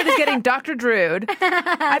to it as getting Dr. Drew'd.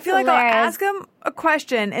 I feel like hilarious. I'll ask him a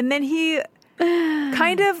question and then he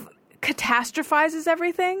kind of catastrophizes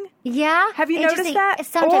everything. Yeah. Have you noticed that?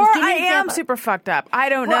 Sometimes. Or Give me I an am example. super fucked up. I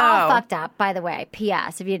don't We're know. all fucked up, by the way.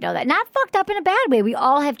 P.S. If you didn't know that. Not fucked up in a bad way. We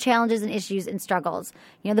all have challenges and issues and struggles.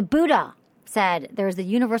 The Buddha said there's the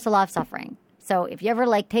universal law of suffering. So if you ever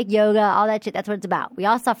take yoga, all that shit, that's what it's about. We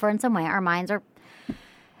all suffer in some way. Our minds are.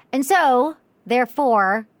 And so,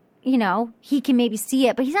 therefore, he can maybe see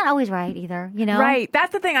it, but he's not always right either, Right.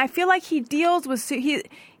 That's the thing. I feel like he deals with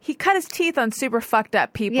he cut his teeth on super fucked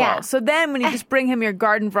up people. Yeah. So then when you just bring him your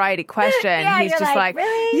garden variety question, Yeah, he's you're just like,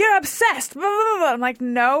 really? you're obsessed. Blah, blah, blah, blah. I'm like,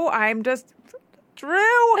 no, I'm just Drew.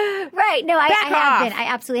 Right. No, I have off. been. I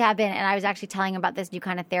absolutely have been. And I was actually telling him about this new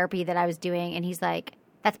kind of therapy that I was doing, and he's like,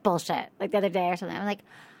 that's bullshit. Like the other day or something. I'm like,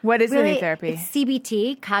 What is really? the new therapy? It's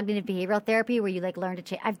CBT, cognitive behavioral therapy, where you learn to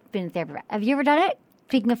change. I've been in therapy. Have you ever done it?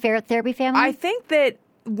 Speaking of therapy family? I think that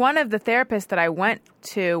one of the therapists that I went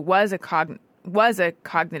to was a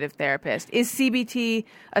cognitive therapist. Is CBT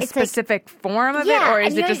a specific form of it, or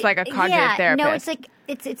is it just like a cognitive therapist? No, it's like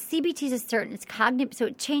it's CBT is a certain. It's cognitive. So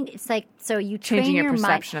it's like so you train changing your mind.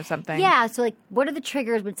 perception of something. Yeah. So like, what are the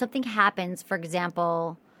triggers when something happens? For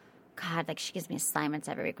example, God, she gives me assignments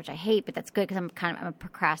every week, which I hate, but that's good because I'm a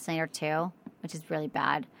procrastinator too, which is really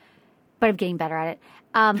bad. But I'm getting better at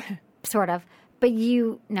it, sort of. But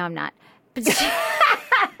no, I'm not. But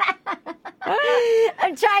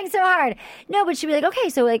I'm trying so hard. No, but she'd be like, okay,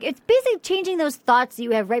 so it's basically changing those thoughts that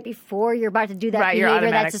you have right before you're about to do that behavior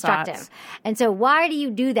that's destructive. Thoughts. And so why do you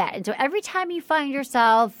do that? And so every time you find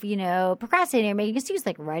yourself, procrastinating or making an excuse,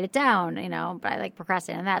 write it down, but I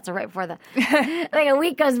procrastinate on that. So right before a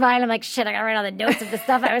week goes by and I'm like, shit, I gotta write all the notes of the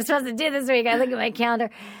stuff I was supposed to do this week. I look at my calendar.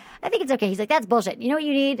 I think it's okay. He's like, that's bullshit. You know what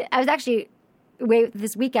you need? I was actually away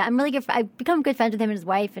this weekend. I'm really good. I've become good friends with him and his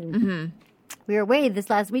wife, and we were away this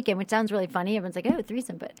last weekend, which sounds really funny. Everyone's like, oh,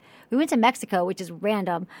 threesome. But we went to Mexico, which is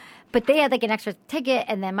random. But they had an extra ticket,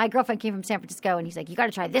 and then my girlfriend came from San Francisco, and he's like, you got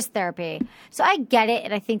to try this therapy. So I get it,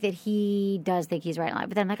 and I think that he does think he's right on it.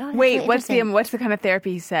 But then I'm like, oh, that's wait, really what's the kind of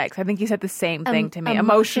therapy he said? 'Cause I think he said the same thing to me.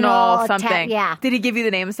 Emotional something. Yeah. Did he give you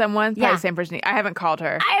the name of someone? Probably Yeah. the same person. I haven't called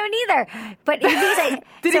her. I haven't either. But he's like,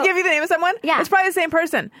 Did he give you the name of someone? Yeah. It's probably the same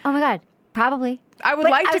person. oh my God. Probably. I would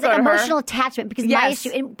like to go to her. Emotional attachment because my Yes.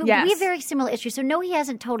 issue, but Yes. we have very similar issues. So no, he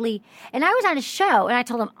hasn't totally. And I was on a show and I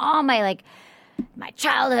told him all my my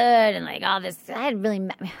childhood and all this. I had really.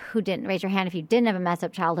 Who didn't raise your hand if you didn't have a messed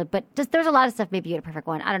up childhood? But there's a lot of stuff. Maybe you had a perfect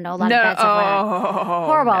one. I don't know. A lot of bad stuff.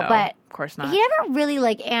 Horrible. No, but of course not. He never really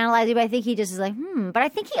analyzed it. But I think he just is But I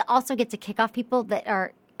think he also gets a kick off people that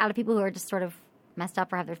are out of people who are just sort of messed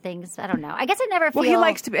up or have their things. I don't know. I guess I never feel. Well,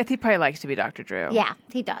 he probably likes to be Dr. Drew. Yeah,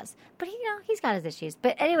 he does. But he's got his issues.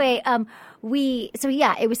 But anyway,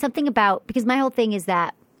 it was something about, because my whole thing is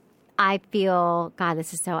that I feel, God,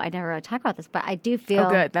 I never really talk about this, but I do feel. Oh,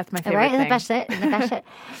 good. That's my favorite right? thing. Isn't the best shit?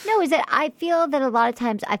 No, is that I feel that a lot of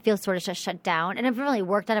times I feel sort of just shut down. And I've really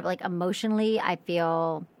worked on it, but emotionally, I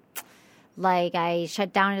feel like I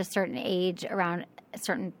shut down at a certain age around a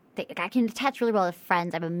certain thing. I can attach really well to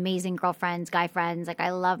friends. I have amazing girlfriends, guy friends. I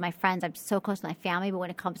love my friends. I'm so close to my family. But when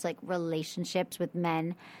it comes to relationships with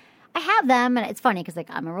men, I have them, and it's funny because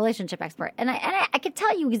I'm a relationship expert, and I could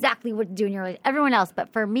tell you exactly what to do in your everyone else.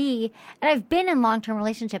 But for me, and I've been in long-term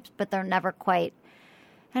relationships, but they're never quite.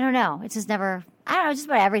 I don't know. It's just never. I don't know. It's just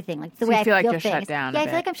about everything. The way you feel I like feel you're things. shut down. Yeah, a I bit.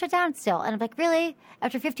 feel like I'm shut down still, and I'm like, really?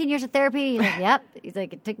 After 15 years of therapy, he's like, yep. He's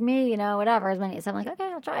like, it took me, whatever, as many. So I'm like, okay,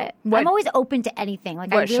 I'll try it. I'm always open to anything.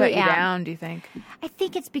 What I really shut you am. down? Do you think? I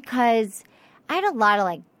think it's because I had a lot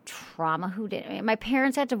of trauma. My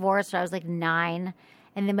parents got divorced when I was 9,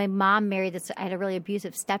 and then my mom married this. I had a really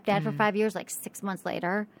abusive stepdad for 5 years. 6 months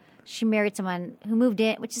later, she married someone who moved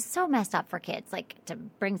in, which is so messed up for kids. To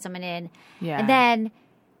bring someone in, Yeah. and then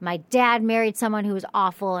My dad married someone who was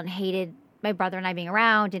awful and hated my brother and I being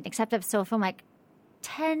around, didn't accept us. So from like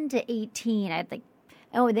 10 to 18, I had like,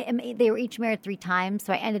 they were each married 3 times.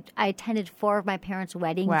 So I attended 4 of my parents'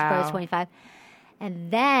 weddings when I was 25.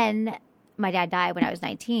 And then my dad died when I was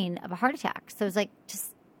 19 of a heart attack. So it was like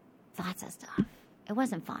just lots of stuff. It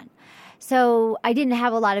wasn't fun. So I didn't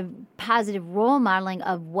have a lot of positive role modeling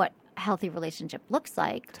of what a healthy relationship looks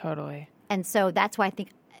like. Totally. And so that's why I think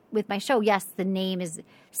with my show, yes, the name is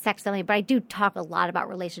Sex Emily, but I do talk a lot about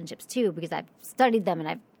relationships too because I've studied them and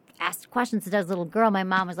I've asked questions. As a little girl, my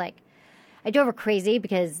mom was like, I drove her crazy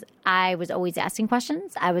because I was always asking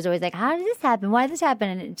questions. I was always like, how did this happen? Why did this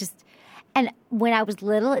happen? And when I was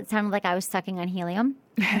little, it sounded like I was sucking on helium.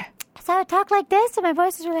 So I would talk like this and my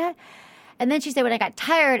voice was really high. And then she said when I got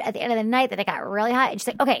tired at the end of the night that I got really high. And she's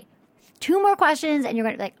like, okay, 2 more questions and you're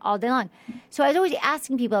going to like all day long. So I was always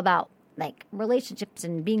asking people about like relationships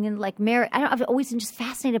and being in like marriage. I've always been just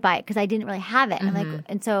fascinated by it because I didn't really have it.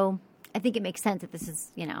 And so I think it makes sense that this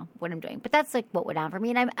is, what I'm doing. But that's like what went on for me.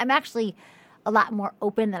 And I'm actually a lot more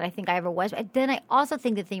open than I think I ever was. But then I also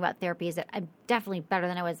think the thing about therapy is that I'm definitely better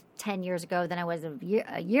than I was 10 years ago, than I was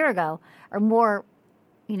a year ago, or more,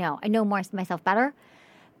 I know more myself better.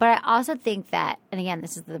 But I also think that, and again,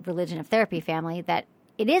 this is the religion of therapy family, that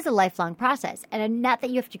it is a lifelong process. And not that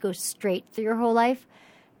you have to go straight through your whole life,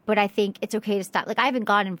 but I think it's okay to stop. Like, I haven't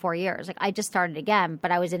gone in 4 years. Like, I just started again, but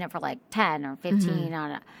I was in it for like 10 or 15. I don't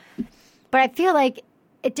know. But I feel like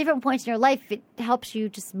at different points in your life, it helps you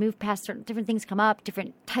just move past certain different things come up,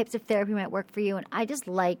 different types of therapy might work for you. And I just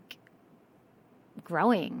like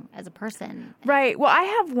growing as a person. Right. Well, I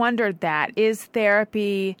have wondered that. Is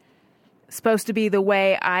therapy supposed to be the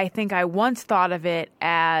way I think I once thought of it,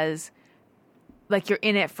 as like you're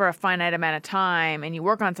in it for a finite amount of time and you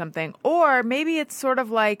work on something? Or maybe it's sort of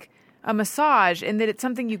like a massage in that it's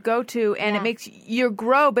something you go to and it makes you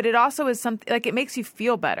grow, but it also is something like it makes you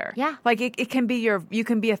feel better. Yeah. Like it can be you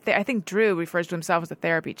can be I think Drew refers to himself as a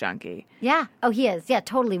therapy junkie. Yeah. Oh, he is. Yeah,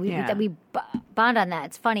 totally. We bond on that.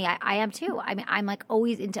 It's funny. I am too. I mean, I'm like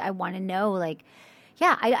always into, I want to know, like,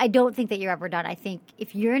 I don't think that you're ever done. I think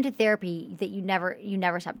if you're into therapy, that you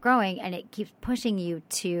never stop growing, and it keeps pushing you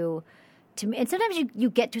to and sometimes you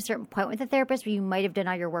get to a certain point with a therapist where you might have done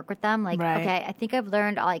all your work with them. Like, okay, I think I've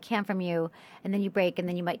learned all I can from you, and then you break, and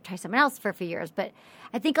then you might try someone else for a few years. But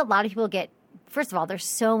I think a lot of people first of all, there's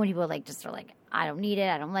so many people like just are like, I don't need it,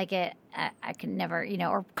 I don't like it, I can never,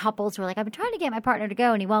 or couples who are like, I've been trying to get my partner to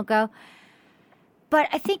go and he won't go. But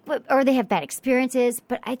I think, or they have bad experiences.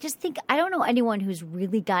 But I just think, I don't know anyone who's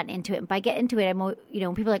really gotten into it. And by get into it, when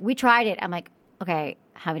people are like, we tried it, I'm like, okay,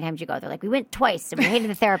 how many times did you go? They're like, we went twice and we hated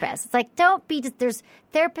the therapist. It's like, don't be just,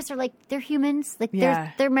 therapists are like, they're humans. Like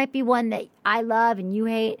there might be one that I love and you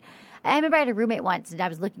hate. I remember I had a roommate once and I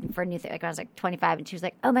was looking for a new thing. Like I was like 25 and she was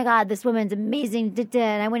like, oh my God, this woman's amazing.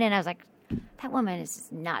 And I went in and I was like, that woman is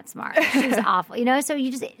just not smart. She was awful. So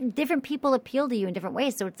different people appeal to you in different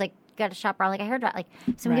ways. So it's like, you got to shop around like a hairdresser. Like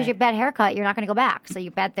someone gives you a bad haircut, you're not going to go back. So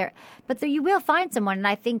you're bad there. But you will find someone. And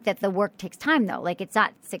I think that the work takes time though. Like it's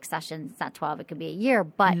not 6 sessions, it's not 12. It could be a year.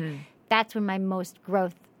 But that's when my most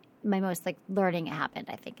growth, my most like learning happened,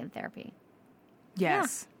 I think, in therapy.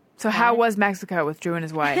 Yes. Yeah. So how was Mexico with Drew and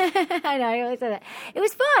his wife? I know, I always say that. It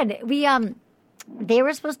was fun. They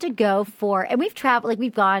were supposed to go and we've traveled, like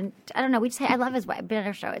we've gone, I don't know, I love his wife, I've been on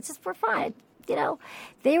her show. It's just for fun,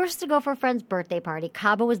 They were supposed to go for a friend's birthday party.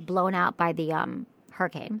 Cabo was blown out by the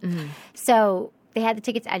hurricane. So they had the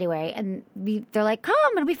tickets anyway, and they're like, come,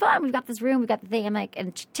 it'll be fun. We've got this room, we've got the thing. I'm like,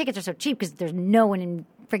 and tickets are so cheap because there's no one in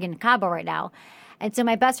friggin' Cabo right now. And so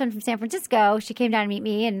my best friend from San Francisco, she came down to meet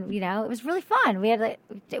me, and it was really fun. We had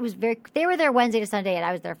they were there Wednesday to Sunday, and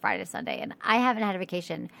I was there Friday to Sunday. And I haven't had a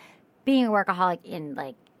vacation, being a workaholic, in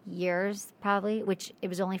like years probably. Which it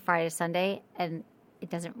was only Friday to Sunday, and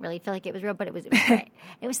it doesn't really feel like it was real, but it was great.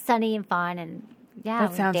 It was sunny and fun, and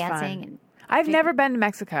that sounds dancing. Fun. And I've never been to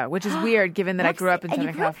Mexico, which is weird given that I grew up in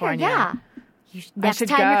Southern California. Next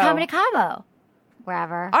time you're coming to Cabo,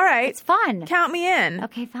 wherever. All right, it's fun. Count me in.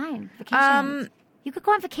 Okay, fine. Vacation. You could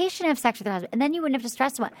go on vacation and have sex with your husband, and then you wouldn't have to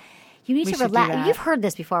stress about. You need to relax. You've heard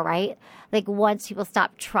this before, right? Like once people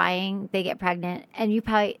stop trying, they get pregnant, and you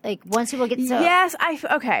probably once people get so. Yes,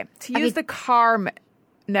 to use the car.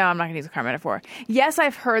 No, I'm not going to use a car metaphor. Yes,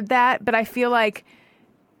 I've heard that, but I feel like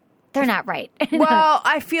they're not right. Well,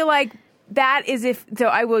 I feel like that is so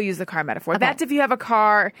I will use the car metaphor. Okay. That's if you have a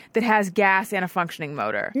car that has gas and a functioning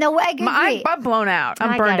motor. No, I agree. I'm blown out.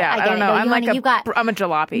 I'm burned out. I don't know. I'm like I'm a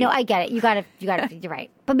jalopy. No, I get it. You got to. You're right.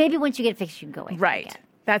 But maybe once you get it fixed, you can go away. Right.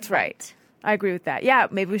 That's right. I agree with that. Yeah,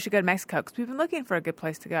 maybe we should go to Mexico because we've been looking for a good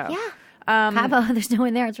place to go. Yeah. Cabo, there's no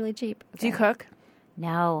one there. It's really cheap. Okay. Do you cook?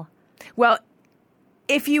 No. Well,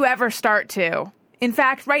 if you ever start to. In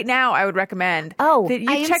fact, right now I would recommend that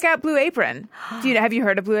you check out Blue Apron. Have you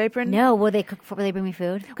heard of Blue Apron? No. Will they cook? Will they bring me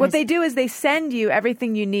food? What they do is they send you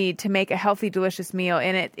everything you need to make a healthy, delicious meal,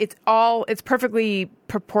 and it's perfectly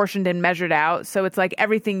proportioned and measured out. So it's like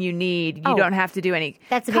everything you need. You don't have to do any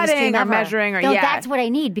cutting or measuring or that's what I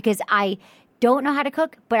need because I don't know how to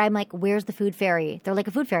cook, but I'm like, where's the food fairy? They're like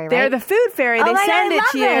a food fairy, right? They're the food fairy. They send it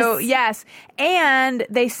to you. This. Yes. And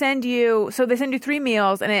they send you 3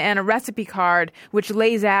 meals and a recipe card, which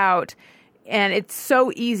lays out, and it's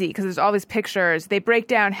so easy because there's all these pictures. They break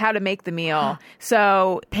down how to make the meal.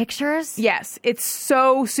 So pictures? Yes. It's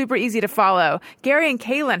so super easy to follow. Gary and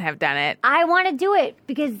Caelan have done it. I want to do it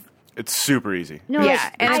because it's super easy. No,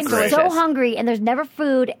 yeah, and I'm so hungry, and there's never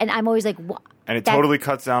food, and I'm always like, what? And it totally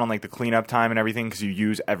cuts down on like the cleanup time and everything because you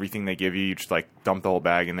use everything they give you. You just like dump the whole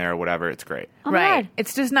bag in there or whatever. It's great. Oh right.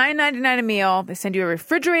 It's just $9.99 a meal. They send you a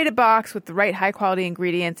refrigerated box with the right high quality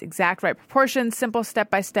ingredients, exact right proportions, simple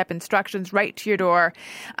step-by-step instructions right to your door.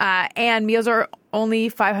 And meals are only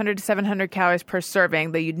 500 to 700 calories per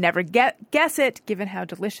serving, though you'd never guess it given how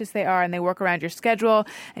delicious they are, and they work around your schedule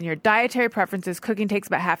and your dietary preferences. Cooking takes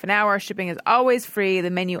about half an hour. Shipping is always free. The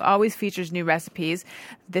menu always features new recipes.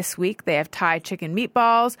 This week, they have Thai chicken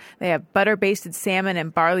meatballs. They have butter-basted salmon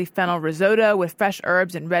and barley fennel risotto with fresh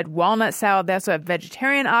herbs and red walnut salad. They also have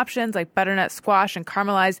vegetarian options like butternut squash and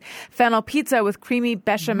caramelized fennel pizza with creamy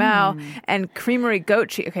bechamel and creamery goat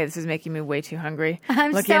cheese. Okay, this is making me way too hungry.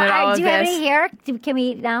 I'm looking at all of do you this. have any here? Can we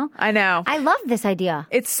eat now? I know. I love this idea.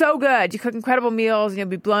 It's so good. You cook incredible meals and you'll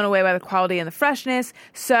be blown away by the quality and the freshness.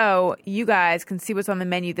 So you guys can see what's on the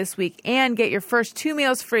menu this week and get your first 2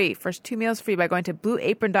 meals free. First 2 meals free by going to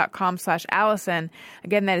blueapron.com/Alison.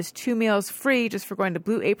 Again, that is 2 meals free just for going to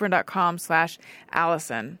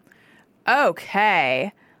blueapron.com/Alison.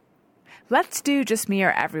 Okay. Let's do Just Me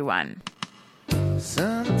or Everyone.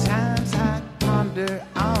 Sometimes I ponder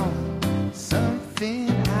on something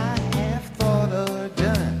I have thought or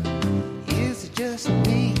done. Is it just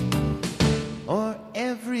me or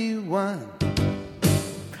everyone?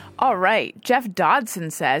 All right. Jeff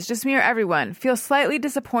Dodson says, just me or everyone, feel slightly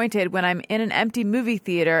disappointed when I'm in an empty movie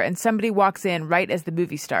theater and somebody walks in right as the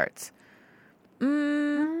movie starts.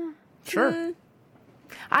 Sure.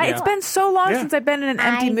 It's been so long since I've been in an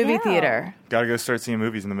empty movie know. theater. Gotta go start seeing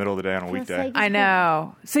movies in the middle of the day on a weekday. like- I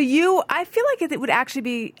know. So I feel like it would actually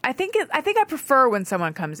be, I think I prefer when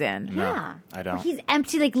someone comes in. Yeah. I don't. He's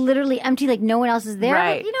empty, like literally empty, like no one else is there.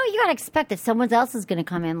 Right. You know, you gotta expect that someone else is gonna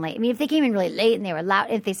come in late. I mean, if they came in really late and they were loud,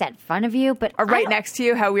 if they sat in front of you, but Or right next to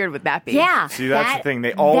you, how weird would that be? Yeah. See, that's the thing.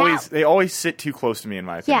 They always sit too close to me, in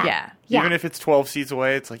my opinion. Yeah. Even if it's 12 seats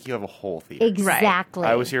away, it's like you have a whole theater. Exactly.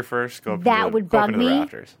 I was here first. Go up That to the, would go up bug into the me.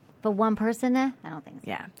 rafters. But one person, I don't think so.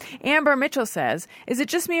 Yeah. Amber Mitchell says, is it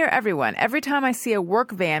just me or everyone? Every time I see a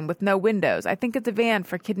work van with no windows, I think it's a van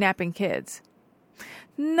for kidnapping kids.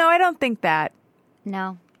 No, I don't think that.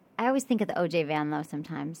 No. I always think of the OJ van, though,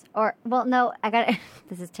 sometimes. Or, well, no,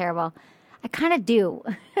 this is terrible. I kind of do.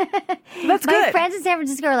 That's My good. friends in San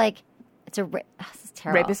Francisco are like, this is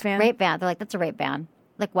terrible. Rapist van? Rape van. They're like, that's a rape van.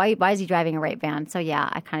 Like, why is he driving a rape van? So, yeah,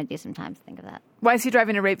 I kind of do sometimes think of that. Why is he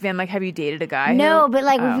driving a rape van? Like, have you dated a guy? No, but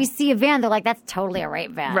like, if we see a van, they're like, that's totally a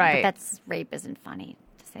rape van. Right. But rape isn't funny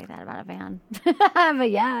to say that about a van.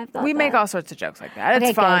 But yeah, I've thought We that. make all sorts of jokes like that. It's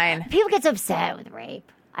Okay, good. fine. People get so upset with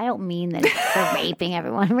rape. I don't mean that they're raping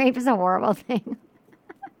everyone. Rape is a horrible thing.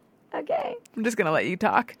 Okay. I'm just going to let you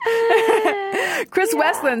talk. Chris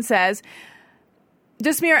Westland says,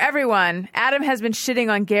 just me or everyone, Adam has been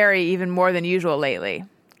shitting on Gary even more than usual lately.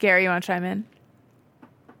 Gary, you want to chime in?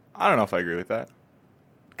 I don't know if I agree with that.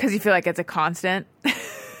 Because you feel like it's a constant? I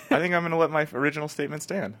think I'm going to let my original statement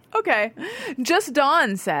stand. Okay. Just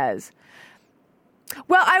Dawn says,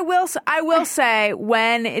 well, I will say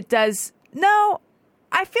when it does, no,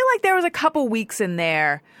 I feel like there was a couple weeks in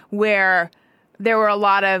there where there were a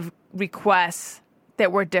lot of requests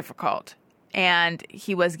that were difficult and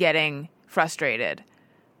he was getting frustrated.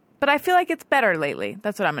 But I feel like it's better lately.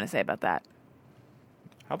 That's what I'm going to say about that.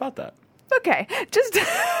 How about that? Okay. Just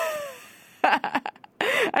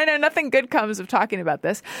I know nothing good comes of talking about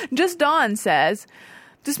this. Just Dawn says,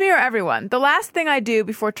 just me or everyone, the last thing I do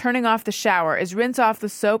before turning off the shower is rinse off the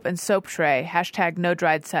soap and soap tray. # no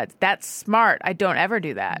dried suds. That's smart. I don't ever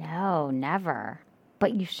do that. No, never.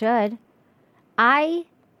 But you should. I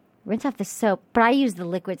rinse off the soap, but I use the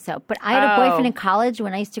liquid soap. But I had a boyfriend in college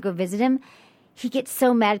when I used to go visit him. He gets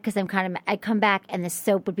so mad because I come back and the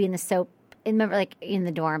soap would be in the soap. And remember, like in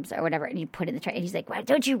the dorms or whatever, and you put it in the tray. And he's like, "Why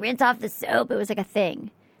don't you rinse off the soap?" It was like a thing.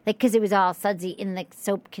 Like, because it was all sudsy in the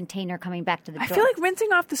soap container coming back to the I drawer. feel like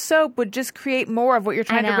rinsing off the soap would just create more of what you're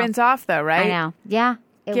trying to know. rinse off, though, right? I know. Yeah.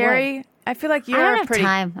 It Gary, would. I feel like don't you're a have pretty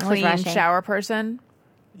time. I'm always clean rushing. shower person.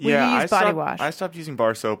 Will Yeah, you use body stopped, wash? I stopped using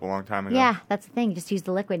bar soap a long time ago. Yeah, that's the thing. You just use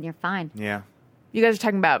the liquid and you're fine. Yeah. You guys are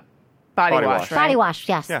talking about body Body wash, wash. right? Body wash,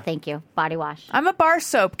 yes. Yeah. Thank you. Body wash. I'm a bar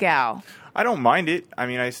soap gal. I don't mind it. I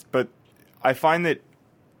mean, but I find that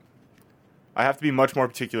I have to be much more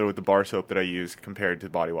particular with the bar soap that I use compared to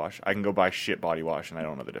body wash. I can go buy shit body wash and I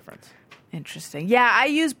don't know the difference. Interesting. Yeah, I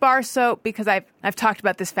use bar soap because I've talked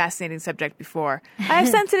about this fascinating subject before. I have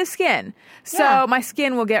sensitive skin, so Yeah. my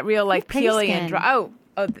skin will get real like pretty peely skin. and dry.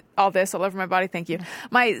 All this all over my body. Thank you.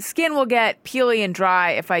 My skin will get peely and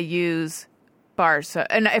dry if I use bar soap,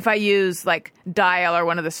 and if I use like Dial or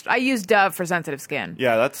one of the. I use Dove for sensitive skin.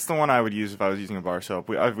 Yeah, that's the one I would use if I was using a bar soap.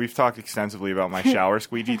 We've talked extensively about my shower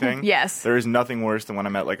squeegee thing. Yes. There is nothing worse than when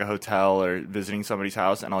I'm at like a hotel or visiting somebody's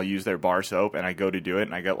house and I'll use their bar soap and I go to do it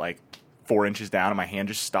and I get like 4 inches down and my hand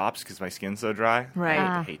just stops because my skin's so dry. Right.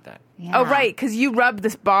 I hate that. Yeah. Oh, right, because you rub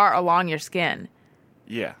this bar along your skin.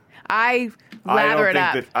 Yeah. I lather it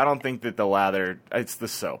up. I don't think that the lather, it's the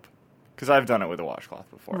soap. Because I've done it with a washcloth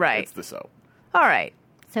before. Right. It's the soap. All right,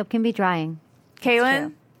 Soap can be drying.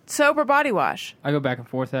 Kaylin, soap or body wash? I go back and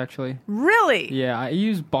forth, actually. Really? Yeah, I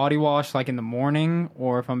use body wash like in the morning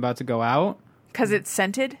or if I'm about to go out. Because it's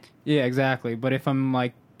scented? Yeah, exactly. But if I'm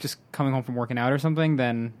like just coming home from working out or something,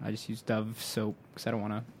 then I just use Dove soap because I don't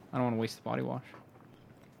want to waste the body wash.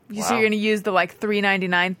 So you're going to use the like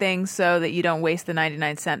 $3.99 thing so that you don't waste the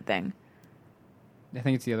 99-cent thing. I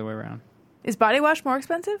think it's the other way around. Is body wash more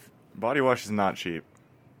expensive? Body wash is not cheap.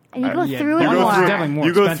 And you go Yeah, through body it go wash through- is more. definitely more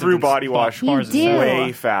You go expensive through than body wash bars You do.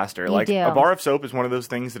 way faster. You Like do. a bar of soap is one of those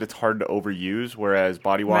things that it's hard to overuse, whereas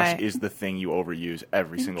body wash Right. is the thing you overuse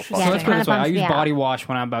every single Yeah, So fucking let's it put it kinda this way. I bums use me out. body wash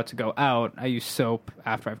when I'm about to go out. I use soap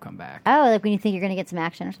after I've come back. Oh, like when you think you're going to get some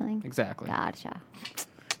action or something? Exactly. Gotcha.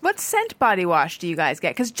 What scent body wash do you guys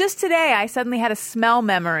get? Because just today I suddenly had a smell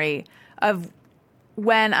memory of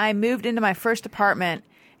when I moved into my first apartment,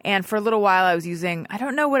 and for a little while I was using, I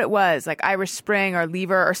don't know what it was, like Irish Spring or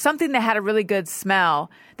Lever or something that had a really good smell.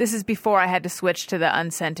 This is before I had to switch to the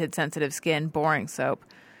unscented, sensitive skin, boring soap.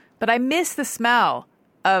 But I miss the smell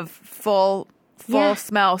of full Yeah.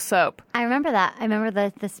 smell soap. I remember that. I remember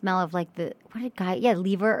the smell of like what did guy? Yeah,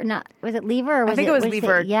 Lever. Not was it Lever? Or was I think it was what is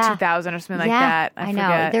Lever Yeah. 2000 or something like Yeah, that. I know.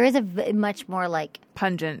 forget. There is a much more like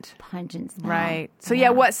Pungent. pungent smell. Right. So yeah,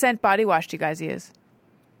 what scent body wash do you guys use?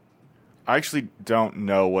 I actually don't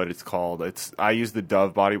know what it's called. I use the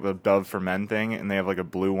Dove for Men thing, and they have like a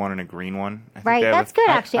blue one and a green one. I think Right, they have that's good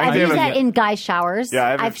actually. I I've think used they have that in guy showers.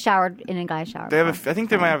 Yeah, I've showered in a guy shower. They have before. I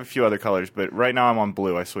think they might have a few other colors, but right now I'm on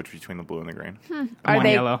blue. I switch between the blue and the green. I'm Are on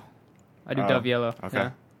they- yellow. I do Dove yellow. okay. Yeah.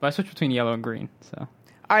 But I switch between yellow and green. So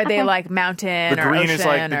Are they like mountain The or green ocean? is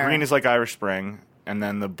like or... green is like Irish Spring, and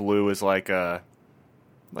then the blue is like a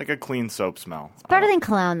clean soap smell. Better than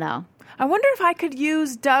cologne though. I wonder if I could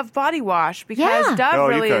use Dove body wash because Yeah. Dove Oh,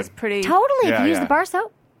 you really could. is pretty. Totally. Yeah, if you use yeah. the bar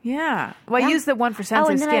soap. Yeah. Well, I Yeah. use the one for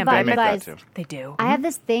sensitive and then I skin, bought but They make that guys, too. they do. I have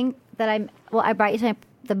this thing that I brought you tonight,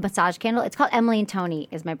 the massage candle. It's called Emily and Tony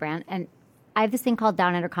is my brand. And I have this thing called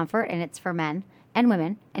Down Under Comfort, and it's for men and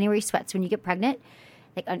women. Anywhere you sweat. So when you get pregnant,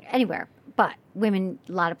 like anywhere. But women,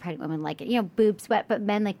 a lot of pregnant women like it. You know, boob sweat, but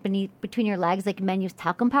men like between your legs, like men use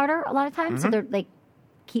talcum powder a lot of times. So they're like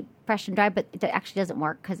keep fresh and dry, but it actually doesn't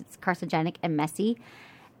work because it's carcinogenic and messy.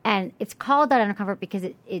 And it's called Down Under Comfort because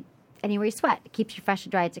it anywhere you sweat, it keeps you fresh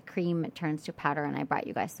and dry. It's a cream, it turns to powder, and I brought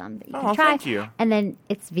you guys some that you can try. Thank you. And then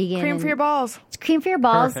it's vegan. Cream for and your balls. It's cream for your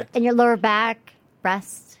balls Perfect. and your lower back,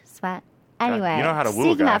 breast, sweat. Anyway, you know how to woo a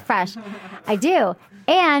speaking guy. about fresh, I do.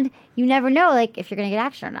 And you never know, like, if you're going to get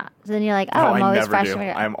action or not. So then you're like, oh, No, I'm I always never fresh. do.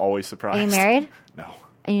 I'm always surprised. Are you married? No.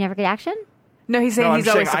 And you never get action? No, he's saying No, he's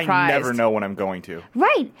I'm always saying surprised. I never know when I'm going to.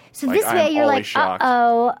 Right. So Like, this way I'm you're like, always shocked.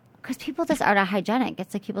 uh-oh. Because people just are not hygienic.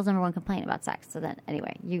 It's like people's number one complaint about sex. So then,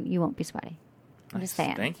 anyway, you won't be sweaty. I'm just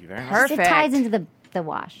saying. Thank you very much. Perfect. It ties into the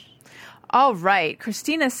wash. All right.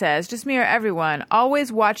 Christina says, just me or everyone,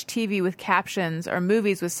 always watch TV with captions or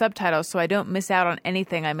movies with subtitles so I don't miss out on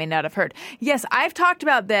anything I may not have heard. Yes, I've talked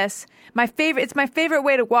about this. It's my favorite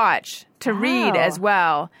way to watch, to read as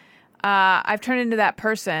well. I've turned into that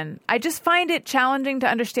person. I just find it challenging to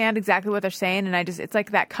understand exactly what they're saying, and it's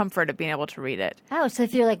like that comfort of being able to read it. Oh, so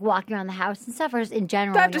if you're like walking around the house and stuff, or just in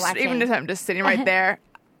general, Not when you're just watching? even if I'm just sitting right there.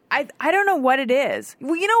 I don't know what it is.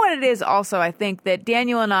 Well, you know what it is also, I think, that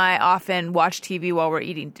Daniel and I often watch TV while we're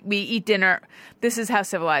eating. We eat dinner. This is how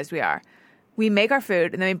civilized we are. We make our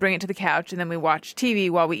food, and then we bring it to the couch, and then we watch TV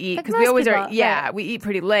while we eat. Like Because we most always people, are, yeah, right. we eat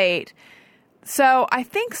pretty late. So I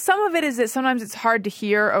think some of it is that sometimes it's hard to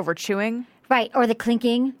hear over chewing. Right, or the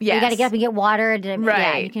clinking. Yes. You got to get up and get water. Yeah,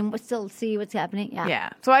 Right. you can still see what's happening. Yeah. Yeah.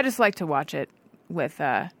 So I just like to watch it with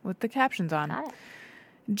the captions on. Got it.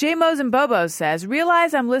 J-Mo's and Bobos says,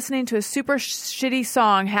 realize I'm listening to a super shitty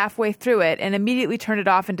song halfway through it and immediately turned it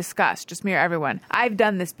off in disgust. Just me or everyone. I've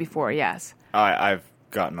done this before, yes. I've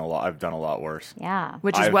done a lot worse. Yeah.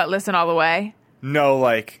 Which is what, listen all the way? No,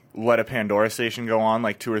 like, let a Pandora station go on,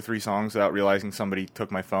 like 2 or 3 songs without realizing somebody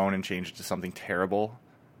took my phone and changed it to something terrible.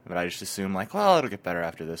 But I just assume, like, well, it'll get better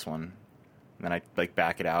after this one. And then I, like,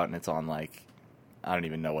 back it out, and it's on, like, I don't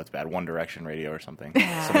even know what's bad, One Direction radio or something.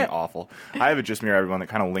 Something awful. I have a Just Me or Everyone that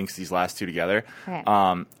kind of links these last two together. Okay.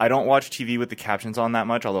 I don't watch TV with the captions on that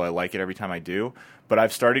much, although I like it every time I do. But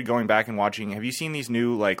I've started going back and watching, have you seen these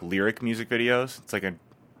new, like, lyric music videos? It's like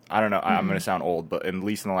I don't know, I'm going to sound old, but at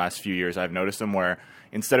least in the last few years, I've noticed them where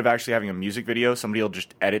instead of actually having a music video, somebody will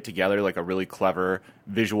just edit together like a really clever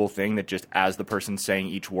visual thing that just as the person's saying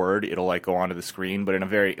each word, it'll like go onto the screen, but in a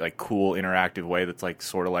very like cool interactive way that's like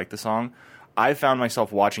sort of like the song. I found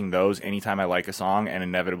myself watching those anytime I like a song, and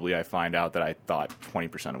inevitably I find out that I thought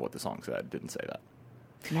 20% of what the song said didn't say that.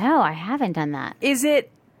 No, I haven't done that. Is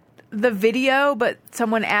it the video, but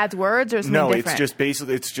someone adds words, or something different? No, it's just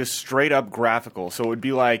basically, it's just straight up graphical. So it would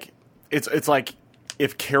be like, it's like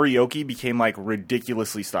if karaoke became like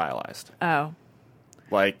ridiculously stylized. Oh.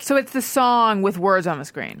 Like, So it's the song with words on the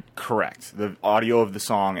screen. correct. The audio of the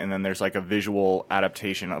song, and then there's like a visual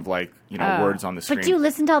adaptation of like, you know, words on the screen. But do you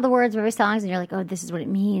listen to all the words of every songs and you're like, oh, this is what it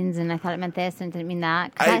means, and I thought it meant this and it didn't mean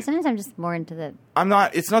that? Because sometimes I'm just more into the...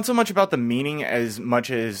 It's not so much about the meaning as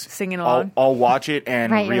much as Singing along. I'll watch it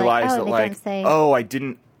and Right, you're like, realize oh, that they like,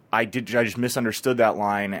 don't say- I just misunderstood that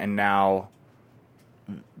line, and now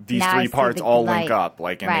these Now I three see parts the all light. link up,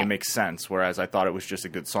 like, and they Right. make sense. Whereas I thought it was just a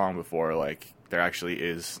good song before, like, there actually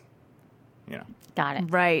is, you know. Got it.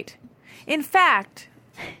 Right. In fact,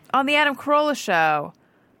 on the Adam Carolla show,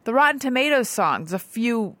 the Rotten Tomatoes song, there's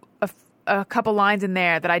a couple lines in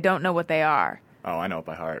there that I don't know what they are. Oh, I know it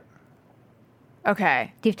by heart.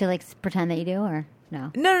 Okay. Do you have to like pretend that you do, or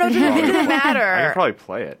no? No, it doesn't matter. I can probably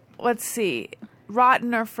play it. Let's see.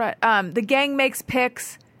 Rotten or the gang makes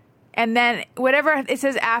picks, and then whatever it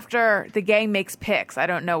says after the gang makes picks, I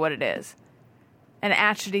don't know what it is. An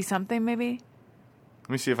Atchity something, maybe? Let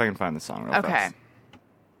me see if I can find the song real Okay. fast.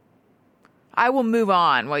 I will move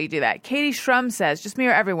on while you do that. Katie Shrum says, just me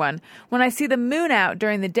or everyone, when I see the moon out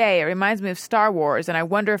during the day, it reminds me of Star Wars, and I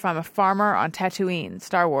wonder if I'm a farmer on Tatooine.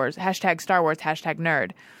 Star Wars, hashtag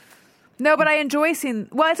nerd. No, but I enjoy seeing...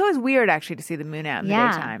 Well, it's always weird, actually, to see the moon out in the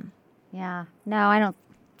daytime. Yeah. No, I don't.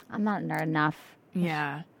 I'm not nerd enough.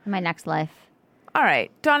 Yeah. In my next life. All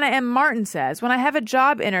right. Donna M. Martin says, when I have a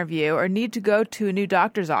job interview or need to go to a new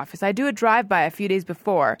doctor's office, I do a drive-by a few days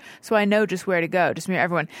before so I know just where to go. Just me or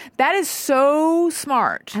everyone. That is so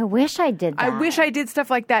smart. I wish I did that. I wish I did stuff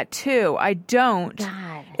like that, too. I don't.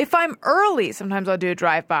 God. If I'm early, sometimes I'll do a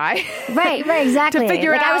drive-by. Right, exactly. To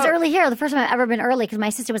figure I was out- early here. The first time I've ever been early because my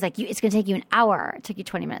sister was like, it's going to take you an hour. It took you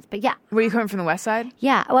 20 minutes. But yeah. Were you coming from the west side?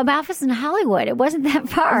 Yeah. Well, my office is in Hollywood. It wasn't that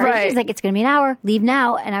far. Right. She was like, it's going to be an hour. Leave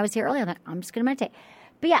now. And I was here early. I'm like, I'm just going to meditate.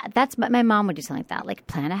 But yeah, that's my mom would do something like that. Like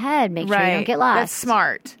plan ahead. Make sure you don't get lost. That's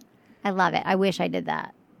smart. I love it. I wish I did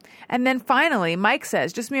that. And then finally, Mike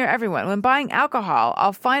says, just me or everyone, when buying alcohol,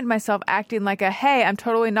 I'll find myself acting like hey, I'm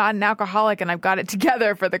totally not an alcoholic and I've got it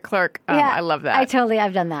together for the clerk. I love that.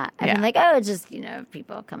 I've done that. I've been like, oh, it's just,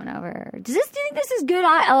 people coming over. Do you think this is good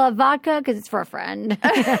vodka? Because it's for a friend.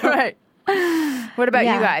 Right. What about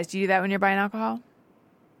Yeah. you guys? Do you do that when you're buying alcohol?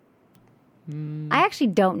 I actually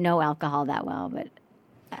don't know alcohol that well, but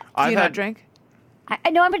Do you not drink? I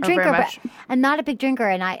know I'm a very drinker, but much? I'm not a big drinker,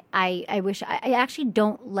 and I wish I actually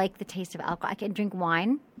don't like the taste of alcohol. I can drink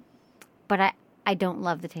wine, but I don't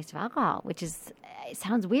love the taste of alcohol, which is it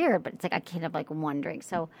sounds weird, but it's like I can't have like one drink.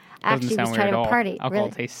 So I Doesn't actually sound was weird trying at to all. party. Alcohol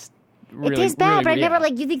Really. tastes It really, tastes bad, really but I weird. never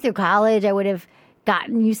you think through college I would have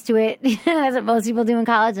gotten used to it. That's what most people do in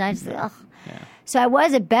college, and I just ugh. Yeah. So I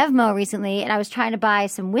was at Bevmo recently, and I was trying to buy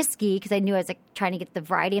some whiskey because I knew I was like trying to get the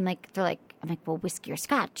variety. I'm like, well, whiskey or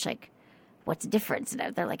scotch, like. What's the difference?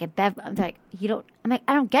 And they're like, I'm like, you don't. I'm like,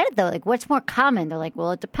 I don't get it though. Like, what's more common? They're like,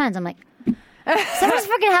 well, it depends. I'm like, someone's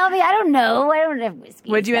freaking help me. I don't know. I don't have whiskey.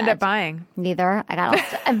 What'd you end up scotch. buying? Neither.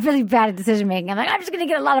 I'm really bad at decision making. I'm like, I'm just gonna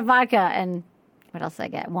get a lot of vodka. And what else did I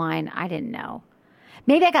get? Wine. I didn't know.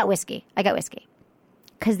 Maybe I got whiskey.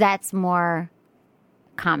 Because that's more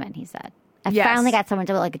common. He said. I Yes. finally got someone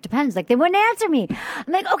to like, it depends. Like, they wouldn't answer me.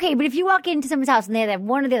 I'm like, okay, but if you walk into someone's house and they have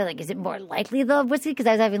one or the other, like, is it more likely they'll have whiskey? Because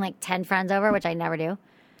I was having like 10 friends over, which I never do.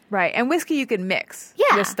 Right. And whiskey you can mix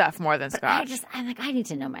Yeah. your stuff more than But scotch. I'm like, I need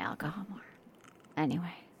to know my alcohol more.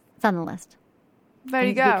 Anyway, it's on the list. There I you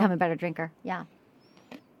need to become go. a better drinker. Yeah.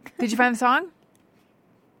 Did you find the song?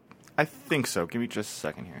 I think so. Give me just a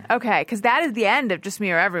second here. Okay, because that is the end of Just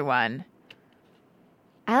Me or Everyone.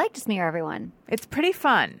 I like Just Me or Everyone. It's pretty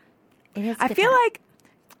fun. It is. a I good feel time. like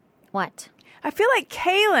What?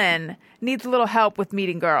 Caelan needs a little help with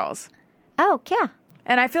meeting girls. Oh, yeah.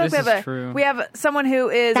 And I feel This like is true. we have someone who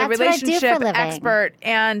is That's a what I do for a relationship living. expert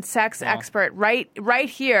and sex expert right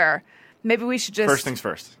here. Maybe we should just First things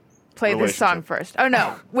first. play this song first. Oh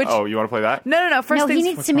no. Which Oh, you want to play that? No. First No, he things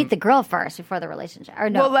needs to meet the girl first before the relationship. Or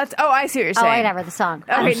no. Well, let's I see what you're oh, saying. whatever, the song.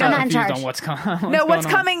 Okay, I'm no. so I'm not in confused charge. on what's coming. No, what's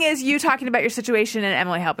coming is you talking about your situation and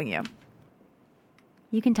Emily helping you.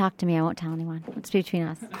 You can talk to me. I won't tell anyone. It's between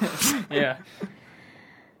us. Yeah.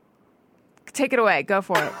 Take it away. Go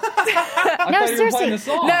for it. No, seriously. No,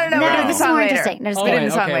 No, the this song is more later. interesting. No, just Oh, Get kidding.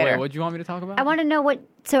 into the song okay, later. what do you want me to talk about? I want to know what.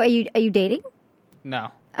 So are you dating?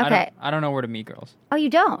 No. Okay. I don't know where to meet girls Oh, you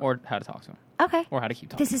don't. or how to talk to them Okay. or how to keep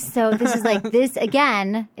talking. This is like this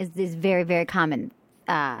again is very, very common.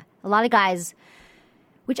 A lot of guys,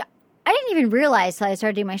 which I didn't even realize till I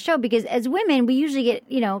started doing my show, because as women we usually get,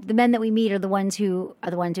 the men that we meet are the ones who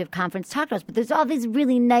have confidence to talk to us. But there's all these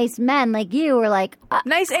really nice men like you, or like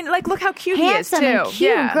Nice and look how cute he is handsome too. and cute,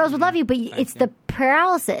 Yeah. and girls would love you. But it's the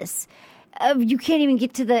paralysis of you can't even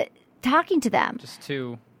get to the talking to them. Just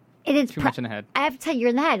too It's much in the head. I have to tell you, you're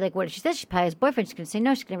in the head. Like, what if she says? She probably has a boyfriend. She's going to say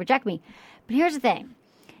no. She's going to reject me. But here's the thing.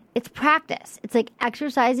 It's practice. It's like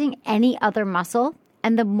exercising any other muscle.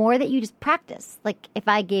 And the more that you just practice, like if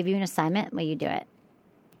I gave you an assignment, will you do it?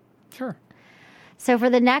 Sure. So for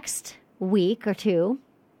the next week or two,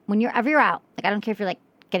 whenever you're out, like I don't care if you're like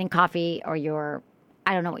getting coffee or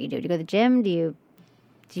I don't know what you do. Do you go to the gym? Do you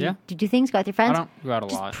do things? Go out with your friends? I don't go out a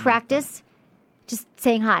just lot. practice. Just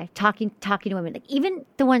saying hi, talking to women. Like even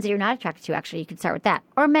the ones that you're not attracted to, actually, you can start with that.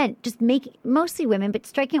 Or men, just mostly women, but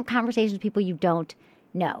striking up conversations with people you don't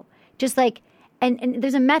know. Just like, and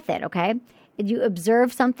there's a method, okay? You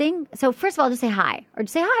observe something. So first of all, just say hi. Or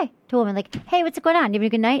just say hi to a woman. Like, hey, what's going on? You having a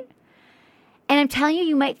good night? And I'm telling you,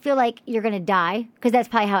 you might feel like you're going to die, because that's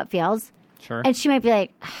probably how it feels. Sure. And she might be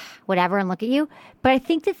like, whatever, and look at you. But I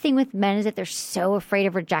think the thing with men is that they're so afraid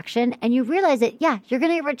of rejection. And you realize that, yeah, you're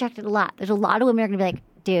going to get rejected a lot. There's a lot of women who are going to be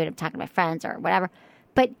like, dude, I'm talking to my friends or whatever.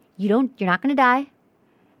 But you're not going to die.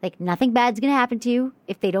 Like, nothing bad's going to happen to you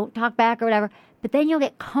if they don't talk back or whatever. But then you'll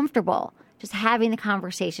get comfortable just having the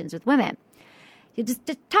conversations with women. You just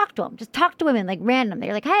talk to them. Just talk to women, like random.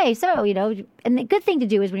 They're like, hey, so, and the good thing to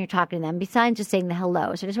do is when you're talking to them, besides just saying the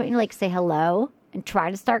hello. So I just want you to like say hello and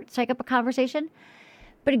try to strike up a conversation.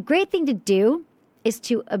 But a great thing to do is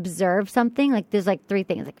to observe something. Like there's like three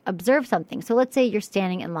things. Like observe something. So let's say you're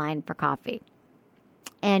standing in line for coffee.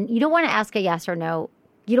 And you don't want to ask a yes or no.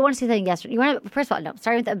 You don't want to say something yes or no. You want to, first of all, no,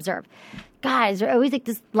 starting with observe. Guys, there's always like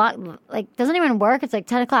this long, like, doesn't even work. It's like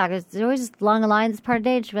 10 o'clock. There's always this long line this part of the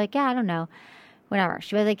day. And she'll be like, yeah, I don't know. Whatever.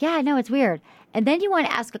 She'll be like, yeah, I know, it's weird. And then you want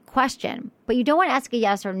to ask a question, but you don't want to ask a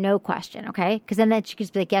yes or no question, okay? Because then she could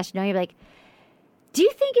just be like, yes, no. You're like, do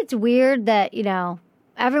you think it's weird that,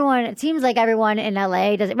 it seems like everyone in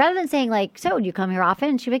LA does it, rather than saying like, so do you come here often?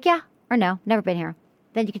 And she'd be like, yeah, or no, never been here.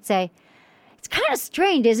 Then you could say, it's kind of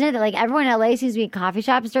strange, isn't it, that like everyone in LA seems to be in coffee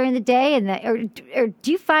shops during the day, and or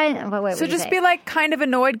do you find? Wait, So just be like kind of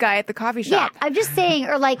annoyed guy at the coffee yeah, shop. I'm just saying,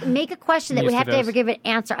 or like make a question that we Used have to to those. ever give an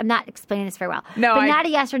answer. I'm not explaining this very well. No, but not a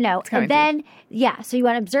yes or no. coming And then, so you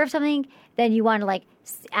want to observe something, then you want to like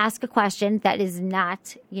ask a question that is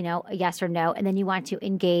not, a yes or no, and then you want to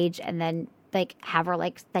engage, and then like have her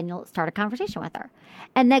like, then you'll start a conversation with her.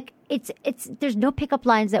 And like, it's there's no pickup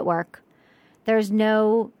lines that work. There's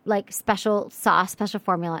no like special sauce, special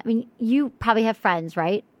formula. I mean, you probably have friends,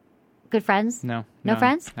 right? Good friends? No. No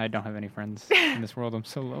friends? I don't have any friends in this world. I'm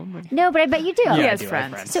so lonely. No, but I bet you do. He I has do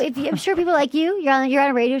have friends. So I'm sure people like you, you're on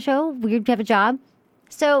a radio show, you have a job.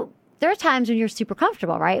 So there are times when you're super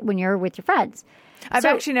comfortable, right? When you're with your friends. I've So-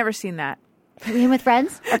 actually never seen that. Him with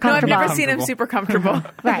friends or No, I've comfortable? never seen him Comfortable. super comfortable.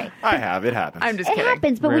 Right. I have. It happens. I'm just It kidding.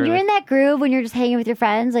 happens, but when you're Rarely. in that groove, when you're just hanging with your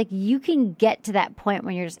friends, like you can get to that point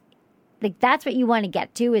when you're just like, that's what you want to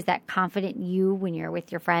get to, is that confident you when you're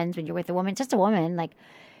with your friends, when you're with a woman, just a woman. Like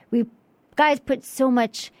we guys put so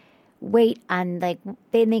much weight on like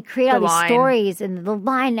they create all The these line. stories and the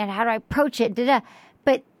line and how do I approach it,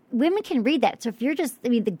 but women can read that. So if you're just,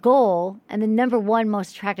 the goal and the number one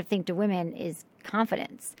most attractive thing to women is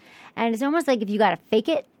confidence. And it's almost like if you got to fake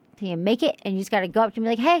it till you make it, and you just got to go up to me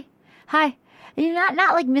like, hey, hi. And you're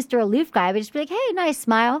not like Mr. Aloof guy, but just be like, hey, nice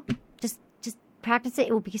smile. Just practice it.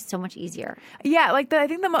 It will be so much easier. Yeah, like I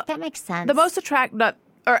think That makes sense. the most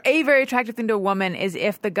or a very attractive thing to a woman is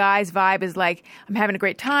if the guy's vibe is like, I'm having a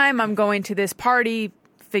great time, I'm going to this party,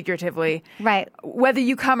 figuratively. Right. Whether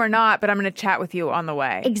you come or not, but I'm going to chat with you on the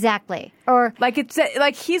way. Exactly. Or like it's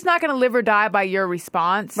like he's not going to live or die by your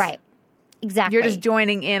response. Right. Exactly. You're just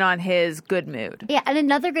joining in on his good mood. Yeah, and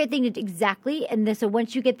another great thing so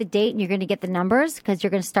once you get the date and you're going to get the numbers because you're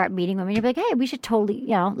going to start meeting women, you'll be like, hey, we should totally,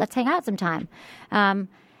 let's hang out sometime. Some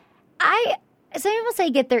people say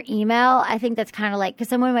get their email. I think that's kind of like, because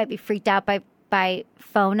someone might be freaked out by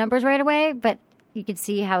phone numbers right away, but you can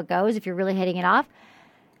see how it goes if you're really hitting it off.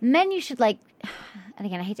 Men, you should and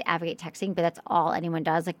again, I hate to advocate texting, but that's all anyone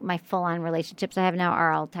does. Like my full-on relationships I have now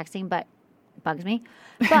are all texting, but it bugs me.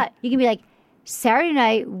 But you can be like, Saturday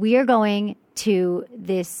night, we are going to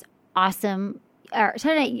this awesome.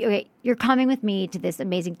 Saturday night, okay, you're coming with me to this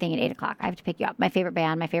amazing thing at 8:00. I have to pick you up. My favorite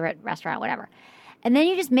band, my favorite restaurant, whatever. And then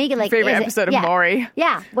you just make it like favorite episode of Maury.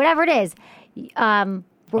 Yeah, whatever it is.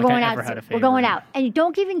 We're going out. We're going out, and you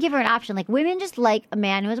don't even give her an option. Like women just like a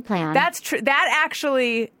man who has a plan. That's true. That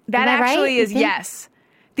actually right? is yes.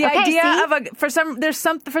 The idea of for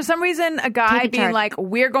some reason a guy being like,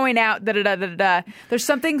 we're going out, da da da da da. There's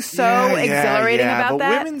something so exhilarating about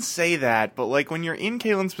that. Women say that, but like when you're in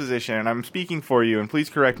Caelan's position, and I'm speaking for you, and please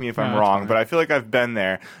correct me if I'm wrong, but I feel like I've been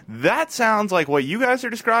there. That sounds like what you guys are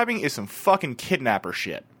describing is some fucking kidnapper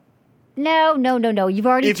shit. No. You've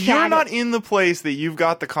already If you're not in the place that you've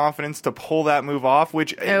got the confidence to pull that move off,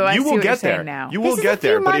 which you will get there. You will get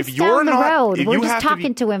there. But if you're not, we're just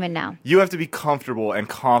talking to women now. You have to be comfortable and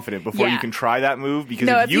confident before you can try that move.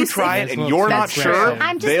 Because if you try it and you're not sure,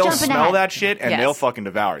 they'll smell that shit and they'll fucking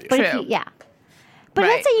devour you. But But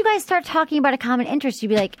let's say you guys start talking about a common interest. You'd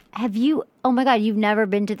be like, oh my God, you've never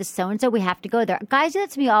been to the so-and-so? We have to go there. Guys do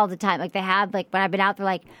that to me all the time. Like they have, like when I've been out, they're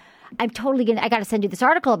like, I got to send you this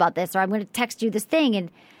article about this, or I'm going to text you this thing.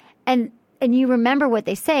 And you remember what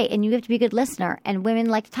they say, and you have to be a good listener. And women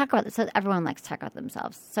like to talk about this. So everyone likes to talk about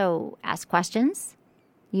themselves. So ask questions.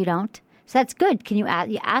 You don't. So that's good. Can you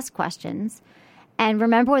ask questions and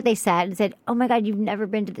remember what they said and said, oh my God, you've never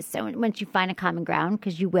been to this. So once you find a common ground,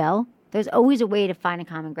 because you will, there's always a way to find a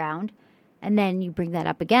common ground. And then you bring that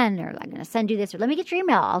up again, or I'm going to send you this, or let me get your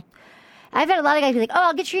email. I've had a lot of guys be like, oh,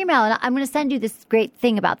 I'll get your email, and I'm going to send you this great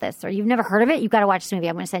thing about this. Or you've never heard of it? You've got to watch this movie.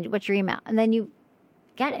 I'm going to send you, what's your email? And then you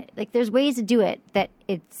get it. Like, there's ways to do it that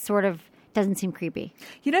it sort of doesn't seem creepy.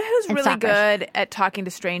 You know who's really good at talking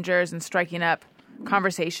to strangers and striking up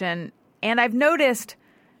conversation? And I've noticed,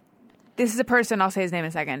 this is a person, I'll say his name in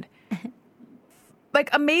a second. Like,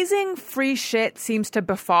 amazing free shit seems to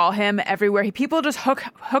befall him everywhere. People just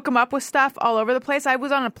hook him up with stuff all over the place. I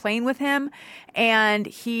was on a plane with him, and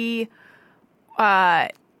he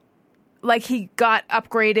got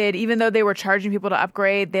upgraded, even though they were charging people to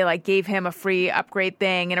upgrade. They gave him a free upgrade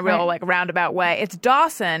thing in a real roundabout way. It's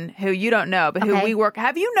Dawson, who you don't know, but who we work.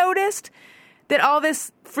 Have you noticed that all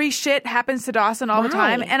this free shit happens to Dawson all the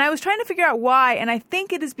time? And I was trying to figure out why, and I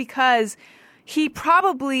think it is because he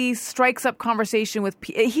probably strikes up conversation with.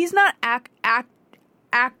 He's not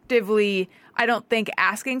actively, I don't think,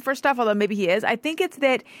 asking for stuff, although maybe he is. I think it's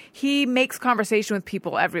that he makes conversation with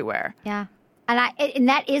people everywhere. Yeah. And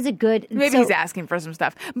that is a good... Maybe he's asking for some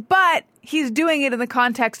stuff. But he's doing it in the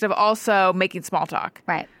context of also making small talk.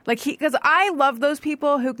 Right. Because I love those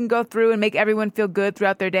people who can go through and make everyone feel good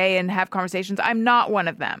throughout their day and have conversations. I'm not one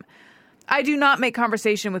of them. I do not make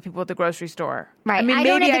conversation with people at the grocery store. Right. I mean,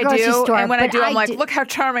 maybe I do. And when I do, I'm like, look how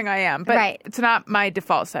charming I am. But it's not my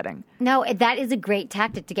default setting. No, that is a great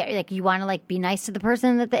tactic to get. You want to be nice to the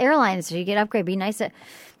person at the airline, so you get upgrade. Be nice to...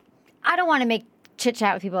 I don't want to make chit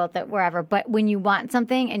chat with people at wherever, but when you want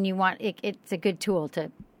something and you want it's a good tool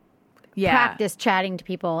to practice chatting to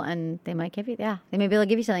people, and they might give you they may be able to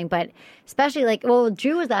give you something. But especially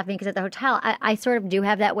Drew was laughing because at the hotel I sort of do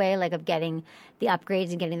have that way of getting the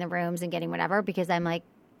upgrades and getting the rooms and getting whatever, because I'm like,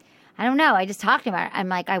 I don't know, I just talked about it. I'm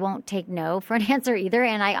like, I won't take no for an answer either.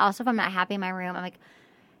 And I also, if I'm not happy in my room, I'm like,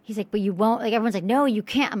 he's like, but you won't, everyone's like, no, you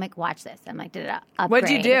can't. I'm like, watch this. I'm like, upgrade.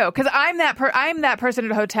 What'd you do? Because I'm that person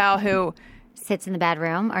at a hotel who sits in the bad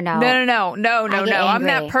room, or no? No. I'm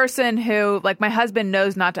that person who, my husband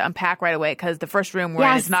knows not to unpack right away because the first room we're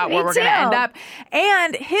in is not where we're going to end up.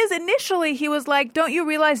 And initially, he was like, don't you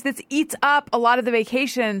realize this eats up a lot of the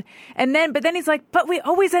vacation? But then he's like, but we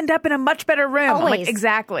always end up in a much better room. Always. I'm like,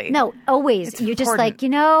 exactly. No, always. It's You're important.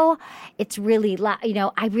 Just it's really,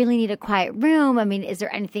 I really need a quiet room. I mean, is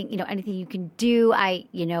there anything, anything you can do? I'm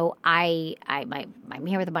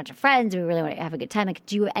here with a bunch of friends. We really want to have a good time.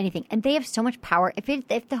 Do you have anything? And they have so much power.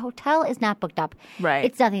 If the hotel is not booked up,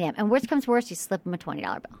 it's nothing to them. And worst comes worst, you slip them a $20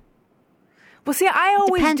 bill. Well, see, I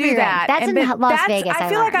always Depends where do you're in. that. That's in Las Vegas, I I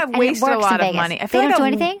feel like learned. I've And it wasted a works lot in of Vegas. money. I They feel don't like do I've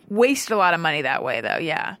anything? wasted a lot of money that way, though.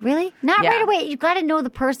 Yeah. Really? Not Yeah. right away. You got to know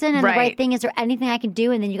the person and the Right. right thing. Is there anything I can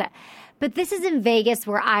do? And then you got. But this is in Vegas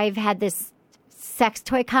where I've had this sex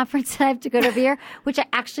toy conference that I have to go to every year, which I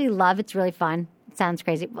actually love. It's really fun. It sounds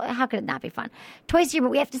crazy. Well, how could it not be fun? Twice a year,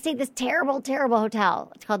 but we have to stay at this terrible, terrible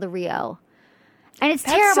hotel. It's called the Rio, and it's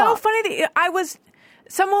That's terrible. so funny that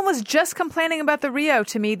someone was just complaining about the Rio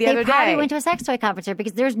to me the They other probably day. went to a sex toy conference there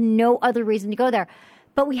because there's no other reason to go there.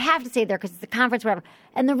 But we have to stay there because it's a conference, whatever.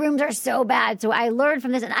 And the rooms are so bad. So I learned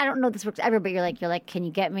from this, and I don't know if this works ever, but you're like, can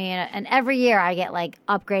you get me in? And every year I get like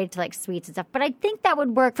upgraded to like suites and stuff. But I think that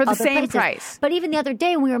would work For the other same places. price. But even the other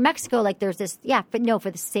day when we were in Mexico, like there's this, but no,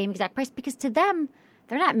 for the same exact price because to them,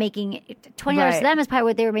 they're not making $20 Right. to them is probably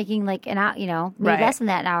what they were making like an hour, maybe Right. less than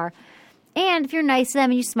that an hour. And if you're nice to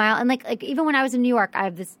them and you smile, and like even when I was in New York, I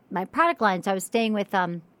have my product line, so I was staying with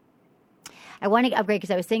I wanted to upgrade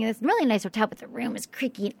because I was staying in this really nice hotel, but the room is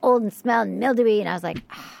creaky and old and smelled and mildewy, and I was like,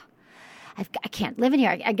 I can't live in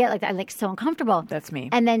here. I get like I'm like so uncomfortable. That's me.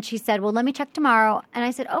 And then she said, well, let me check tomorrow, and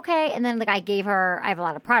I said okay. And then like I gave her, I have a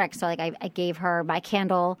lot of products, so like I gave her my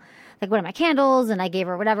candle. Like one of my candles, and I gave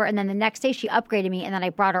her whatever. And then the next day she upgraded me, and then I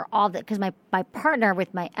brought her all because my partner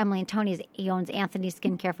with my Emily and Tony's, he owns Anthony's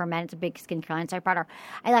Skincare for Men. It's a big skincare line. So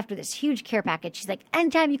I left her this huge care package. She's like,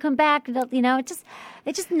 anytime you come back, it's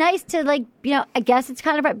just nice to like, I guess it's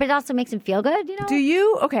kind of, but it also makes him feel good, Do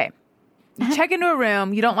you, okay, you check into a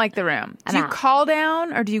room, you don't like the room. Do you out. call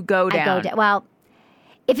down or do you go down? I go down. Well,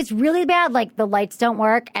 if it's really bad, like the lights don't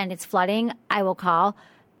work and it's flooding, I will call.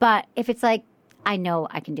 But if it's like, I know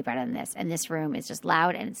I can do better than this, and this room is just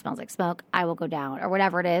loud and it smells like smoke, I will go down. Or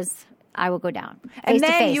whatever it is, I will go down. And Face to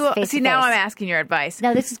then face, you will, face see, to now face. I'm asking your advice.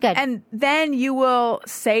 No, this is good. And then you will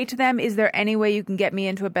say to them, is there any way you can get me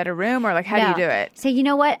into a better room? Or like, how do you do it? Say, you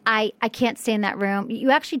know what? I can't stay in that room. You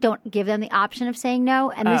actually don't give them the option of saying no.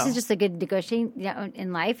 And this is just a good negotiating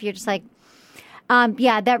in life. You're just like,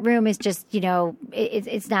 that room is just,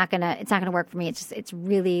 it's not gonna work for me. It's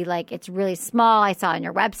really small. I saw it on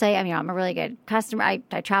your website. I mean, I'm a really good customer. I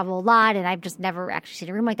travel a lot, and I've just never actually seen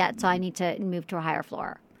a room like that. So I need to move to a higher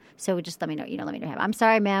floor. So just let me know. Let me know. I'm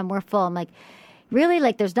sorry, ma'am. We're full. I'm like, really?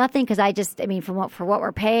 Like, there's nothing because for what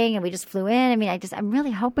we're paying, and we just flew in. I mean, I'm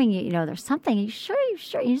really hoping there's something. Are you sure?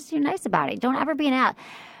 You're nice about it. Don't ever be an ass.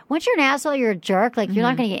 Once you're an asshole, you're a jerk. Like, you're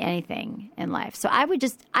not going to get anything in life. So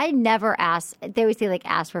I never ask. They always say, like,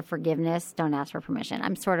 ask for forgiveness. Don't ask for permission.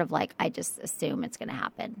 I'm sort of like, I just assume it's going to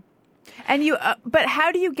happen. And you, but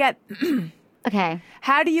how do you get, Okay.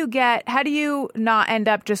 how do you not end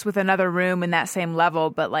up just with another room in that same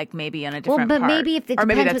level, but like maybe in a different but part? maybe if it or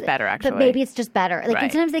maybe depends that's better, actually. But maybe it's just better. Like, Right.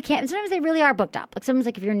 and sometimes they can't. Sometimes they really are booked up. Like sometimes,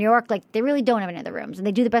 like if you're in New York, like they really don't have any other rooms, and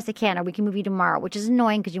they do the best they can, or we can move you tomorrow, which is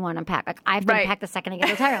annoying because you want to unpack. Like I have to Right. unpack the second I get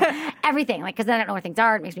to the hotel room. Everything, like because then I don't know where things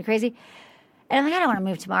are. It makes me crazy. And I'm like, I don't want to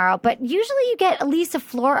move tomorrow. But usually you get at least a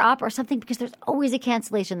floor up or something because there's always a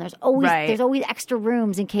cancellation. There's always Right. extra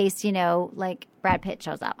rooms in case, like Brad Pitt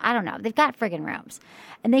shows up. I don't know. They've got friggin' rooms.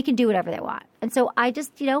 And they can do whatever they want. And so I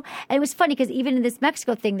just, and it was funny because even in this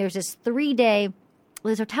Mexico thing, there's this 3-day,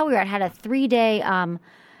 this hotel we were at had a 3-day,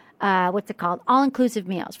 what's it called? All-inclusive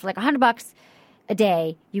meals for like $100 a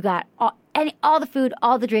day. You got all the food,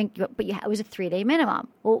 all the drink, but it was a 3-day minimum.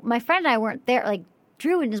 Well, my friend and I weren't there, like,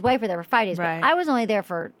 Drew and his wife were there for 5 days, Right. but I was only there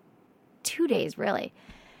for 2 days, really.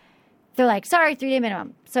 They're like, sorry, 3-day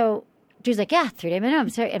minimum. So Drew's like, yeah, 3-day minimum.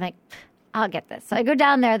 So I'm like, I'll get this. So I go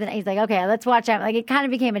down there. Then he's like, okay, let's watch out. Like it kind of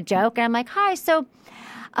became a joke. And I'm like, hi. So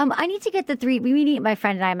I need to get the three. We need my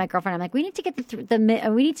friend and I, my girlfriend. I'm like, we need to get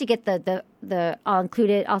we need to get the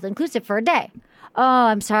all inclusive for a day. Oh,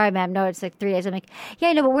 I'm sorry, ma'am. No, it's like 3 days. I'm like,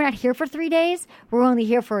 yeah, no, but we're not here for 3 days. We're only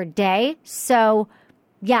here for a day. So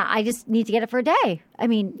yeah, I just need to get it for a day. I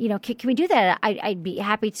mean, can we do that? I'd be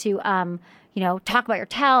happy to, talk about your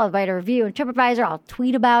hotel, write a review in TripAdvisor. I'll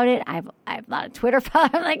tweet about it. I have a lot of Twitter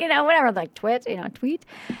followers, like, whatever, like tweet.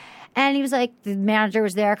 And he was like, the manager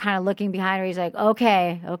was there kind of looking behind her. He's like,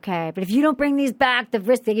 okay. But if you don't bring these back, they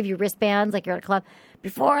give you wristbands like you're at a club.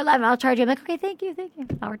 Before 11, I'll charge you. I'm like, okay, thank you.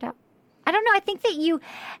 That worked out. I don't know. I think that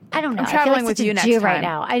I don't know. I'm traveling I feel like with such you a next Jew time. right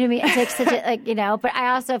now. I mean, it's like such a, but I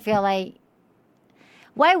also feel like,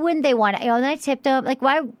 why wouldn't they want it? And I tipped them. Like,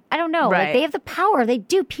 why? I don't know. Right. Like, they have the power. They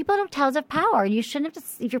do. People at hotels have power. You shouldn't have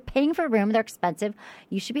to. If you're paying for a room, they're expensive.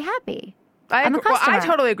 You should be happy. I'm a Well, customer. I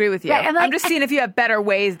totally agree with you. Right, I'm just seeing if you have better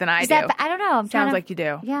ways than I do. I don't know. Sounds like you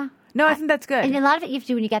do. Yeah. No, I think that's good. And a lot of it you have to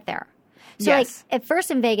do when you get there. So, Yes. like, at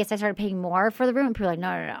first in Vegas, I started paying more for the room. And people were like,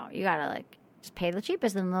 no. You got to, like, just pay the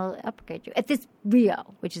cheapest and they'll upgrade you. At this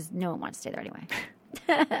Rio, which is no one wants to stay there anyway.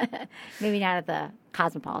 Maybe not at the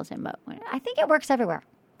Cosmopolitan, but I think it works everywhere.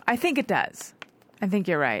 I think it does. I think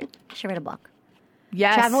you're right. I should read a book.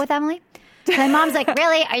 Yes. Travel with Emily. My mom's like,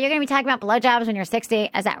 really? Are you going to be talking about blowjobs when you're 60?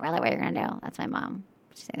 Is that really what you're going to do? That's my mom.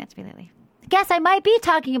 She's saying that to me lately. Guess I might be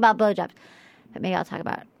talking about blowjobs, but maybe I'll talk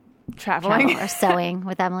about Traveling. travel or sewing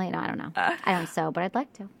with Emily. No, I don't know. I don't sew, but I'd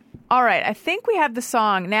like to. All right. I think we have the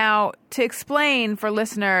song. Now, to explain for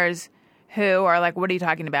listeners who are like, what are you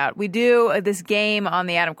talking about? We do this game on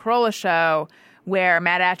the Adam Carolla show where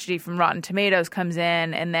Matt Atchity from Rotten Tomatoes comes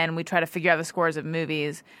in, and then we try to figure out the scores of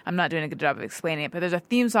movies. I'm not doing a good job of explaining it, but there's a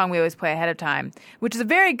theme song we always play ahead of time, which is a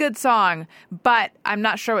very good song, but I'm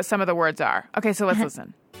not sure what some of the words are. Okay, so let's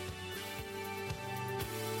listen.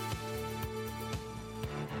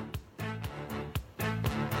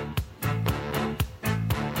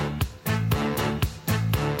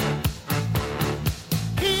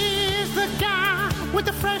 He's the guy with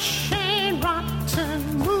the fresh and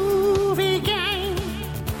rotten movie game.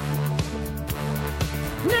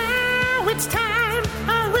 Now it's time.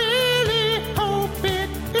 I really hope it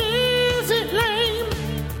isn't lame.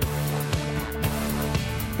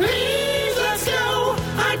 Please, let's go.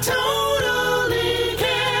 I totally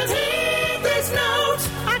can't hit this note.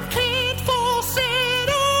 I can't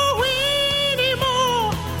falsetto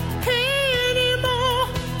anymore.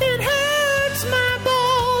 It hurts my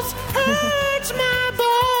balls. Hurts my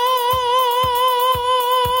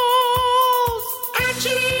balls.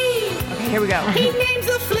 Actually, Okay, here we go. he names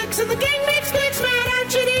the flicks and the gang makes flicks. Mad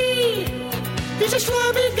Archity. He's a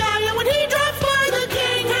schlubby guy, and when he drops by, the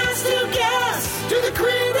gang has to guess. Do the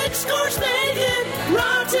critics scores make it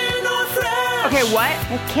rotten or fresh? Okay, what?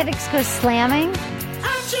 The critics go slamming.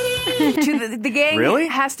 Archity. To the gang Really?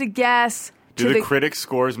 has to guess. Do to the critics'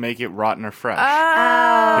 scores make it rotten or fresh? Oh.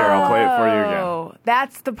 Here, I'll play it for you again.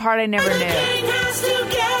 That's the part I never The knew. gang has to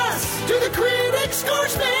guess. Do the critics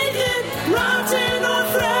scores make it rotten or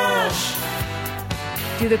fresh?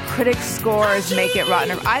 Do the critics' scores make it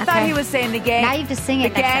rotten? I thought Okay. he was saying the gang. Now you have to sing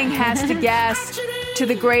it The next gang time. has to guess to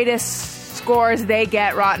the greatest scores they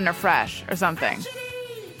get, rotten or fresh, or something.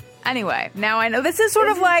 Anyway, now I know this is sort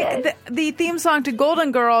of like the theme song to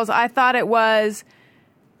Golden Girls. I thought it was,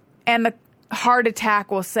 and the heart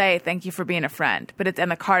attack will say, "Thank you for being a friend," but it's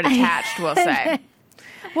and the card attached will say.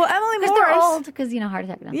 Well, Emily Because they're Morse. old, because, heart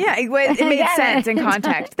attack. No. Yeah, it made Got it. sense in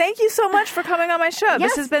context. Thank you so much for coming on my show.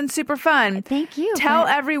 This Yes. has been super fun. Thank you. Tell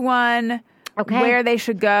everyone Okay. where they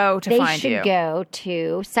should go to They find should you. go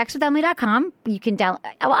to sexwithemily.com. You can download.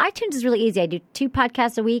 Well, iTunes is really easy. I do 2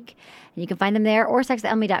 podcasts a week, and you can find them there, or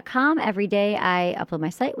sexwithemily.com. Every day I upload my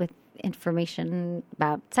site with information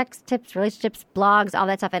about sex tips, relationships, blogs, all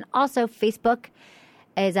that stuff. And also Facebook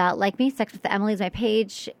is like me. Sex with Emily is my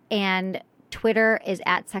page, and Twitter is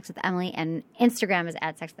at Sex with Emily, and Instagram is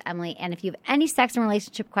at Sex with Emily. And if you have any sex and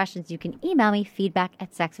relationship questions, you can email me,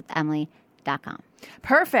 feedback@sexwithemily.com.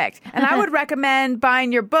 Perfect. And I would recommend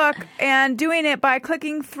buying your book and doing it by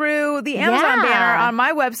clicking through the Amazon Yeah. banner on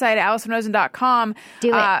my website, AlisonRosen.com. Do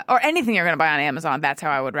it. Or anything you're going to buy on Amazon. That's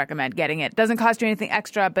how I would recommend getting it. Doesn't cost you anything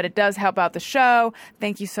extra, but it does help out the show.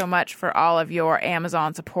 Thank you so much for all of your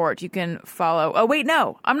Amazon support. You can follow. Oh, wait,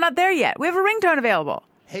 no. I'm not there yet. We have a ringtone available.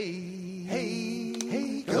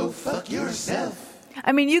 Hey, go fuck yourself.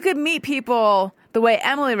 I mean, you could meet people the way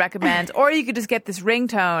Emily recommends, or you could just get this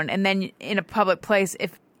ringtone, and then in a public place,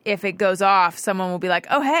 if it goes off, someone will be like,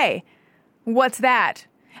 "Oh, hey, what's that?"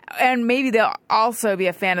 And maybe they'll also be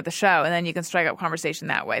a fan of the show, and then you can strike up conversation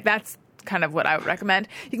that way. That's kind of what I would recommend.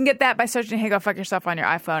 You can get that by searching Hey Go Fuck Yourself on your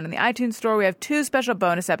iPhone. In the iTunes store, we have 2 special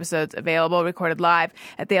bonus episodes available, recorded live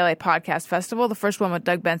at the LA Podcast Festival. The first one with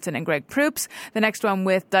Doug Benson and Greg Proops. The next one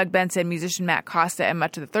with Doug Benson, musician Matt Costa, and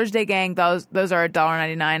much of the Thursday Gang. Those are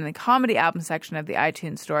 $1.99 in the comedy album section of the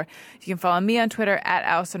iTunes store. You can follow me on Twitter at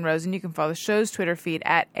Alison Rosen. You can follow the show's Twitter feed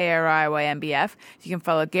at ARIYMBF. You can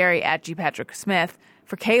follow Gary at G. Patrick Smith.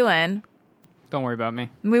 For Caelan, Don't worry about me.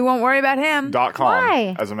 we won't worry about him. .com,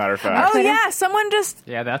 Why? as a matter of fact. Oh, yeah. Someone just...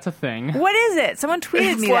 Yeah, that's a thing. What is it? Someone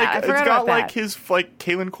tweeted me that. I It's forgot got about like that. his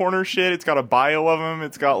Caelan Corner shit. It's got a bio of him.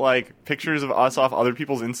 It's got like pictures of us off other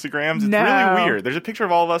people's Instagrams. It's No. really weird. There's a picture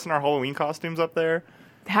of all of us in our Halloween costumes up there.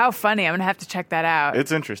 How funny. I'm going to have to check that out.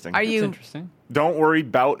 It's interesting. Are It's you interesting. Don't worry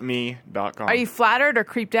about me.com. are you flattered or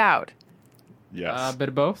creeped out? Yes. A bit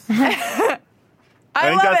of both. I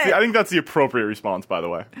think love it. I think that's the appropriate response, by the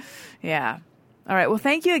way. Yeah. All right. Well,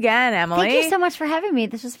 thank you again, Emily. Thank you so much for having me.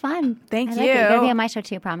 This was fun. Thank I like you. it. You're going to be on my show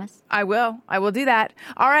too, promise. I will. I will do that.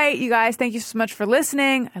 All right, you guys. Thank you so much for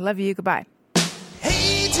listening. I love you. Goodbye.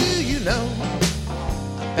 Hey, do you know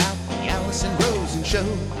about the Alison Rosen show?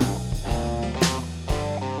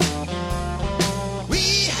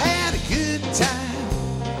 We had a good time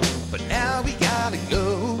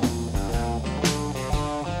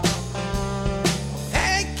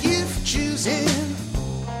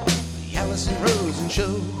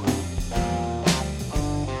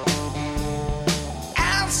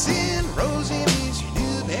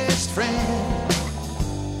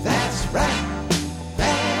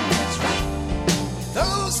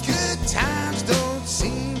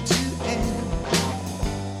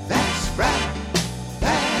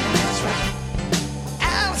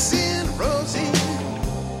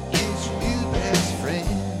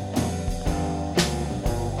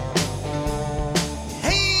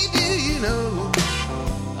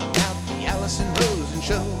Alison Rosen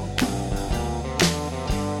Show.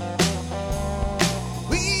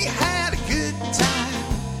 We had a good time,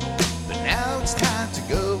 but now it's time to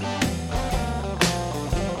go.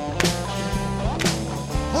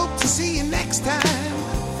 Hope to see you next time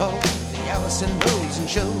for the Alison Rosen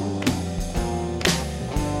Show.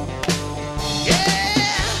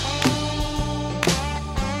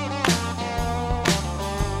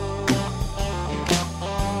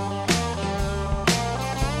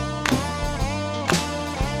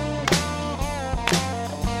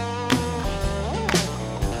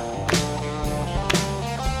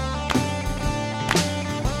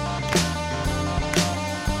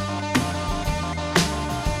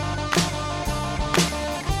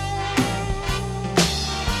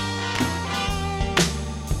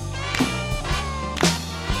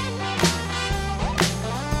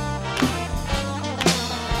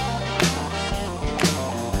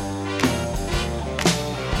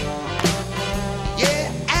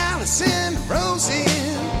 Alison Rosen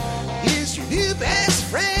is your new best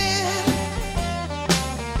friend.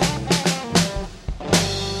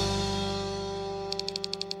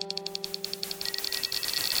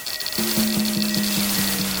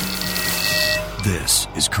 This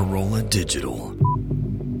is Corolla Digital.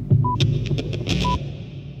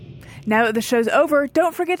 Now that the show's over,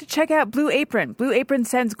 don't forget to check out Blue Apron. Blue Apron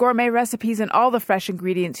sends gourmet recipes and all the fresh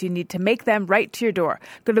ingredients you need to make them right to your door.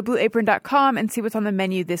 Go to blueapron.com and see what's on the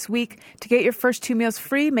menu this week. To get your first 2 meals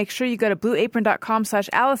free, make sure you go to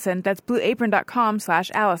blueapron.com/Alison. That's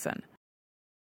blueapron.com/Alison.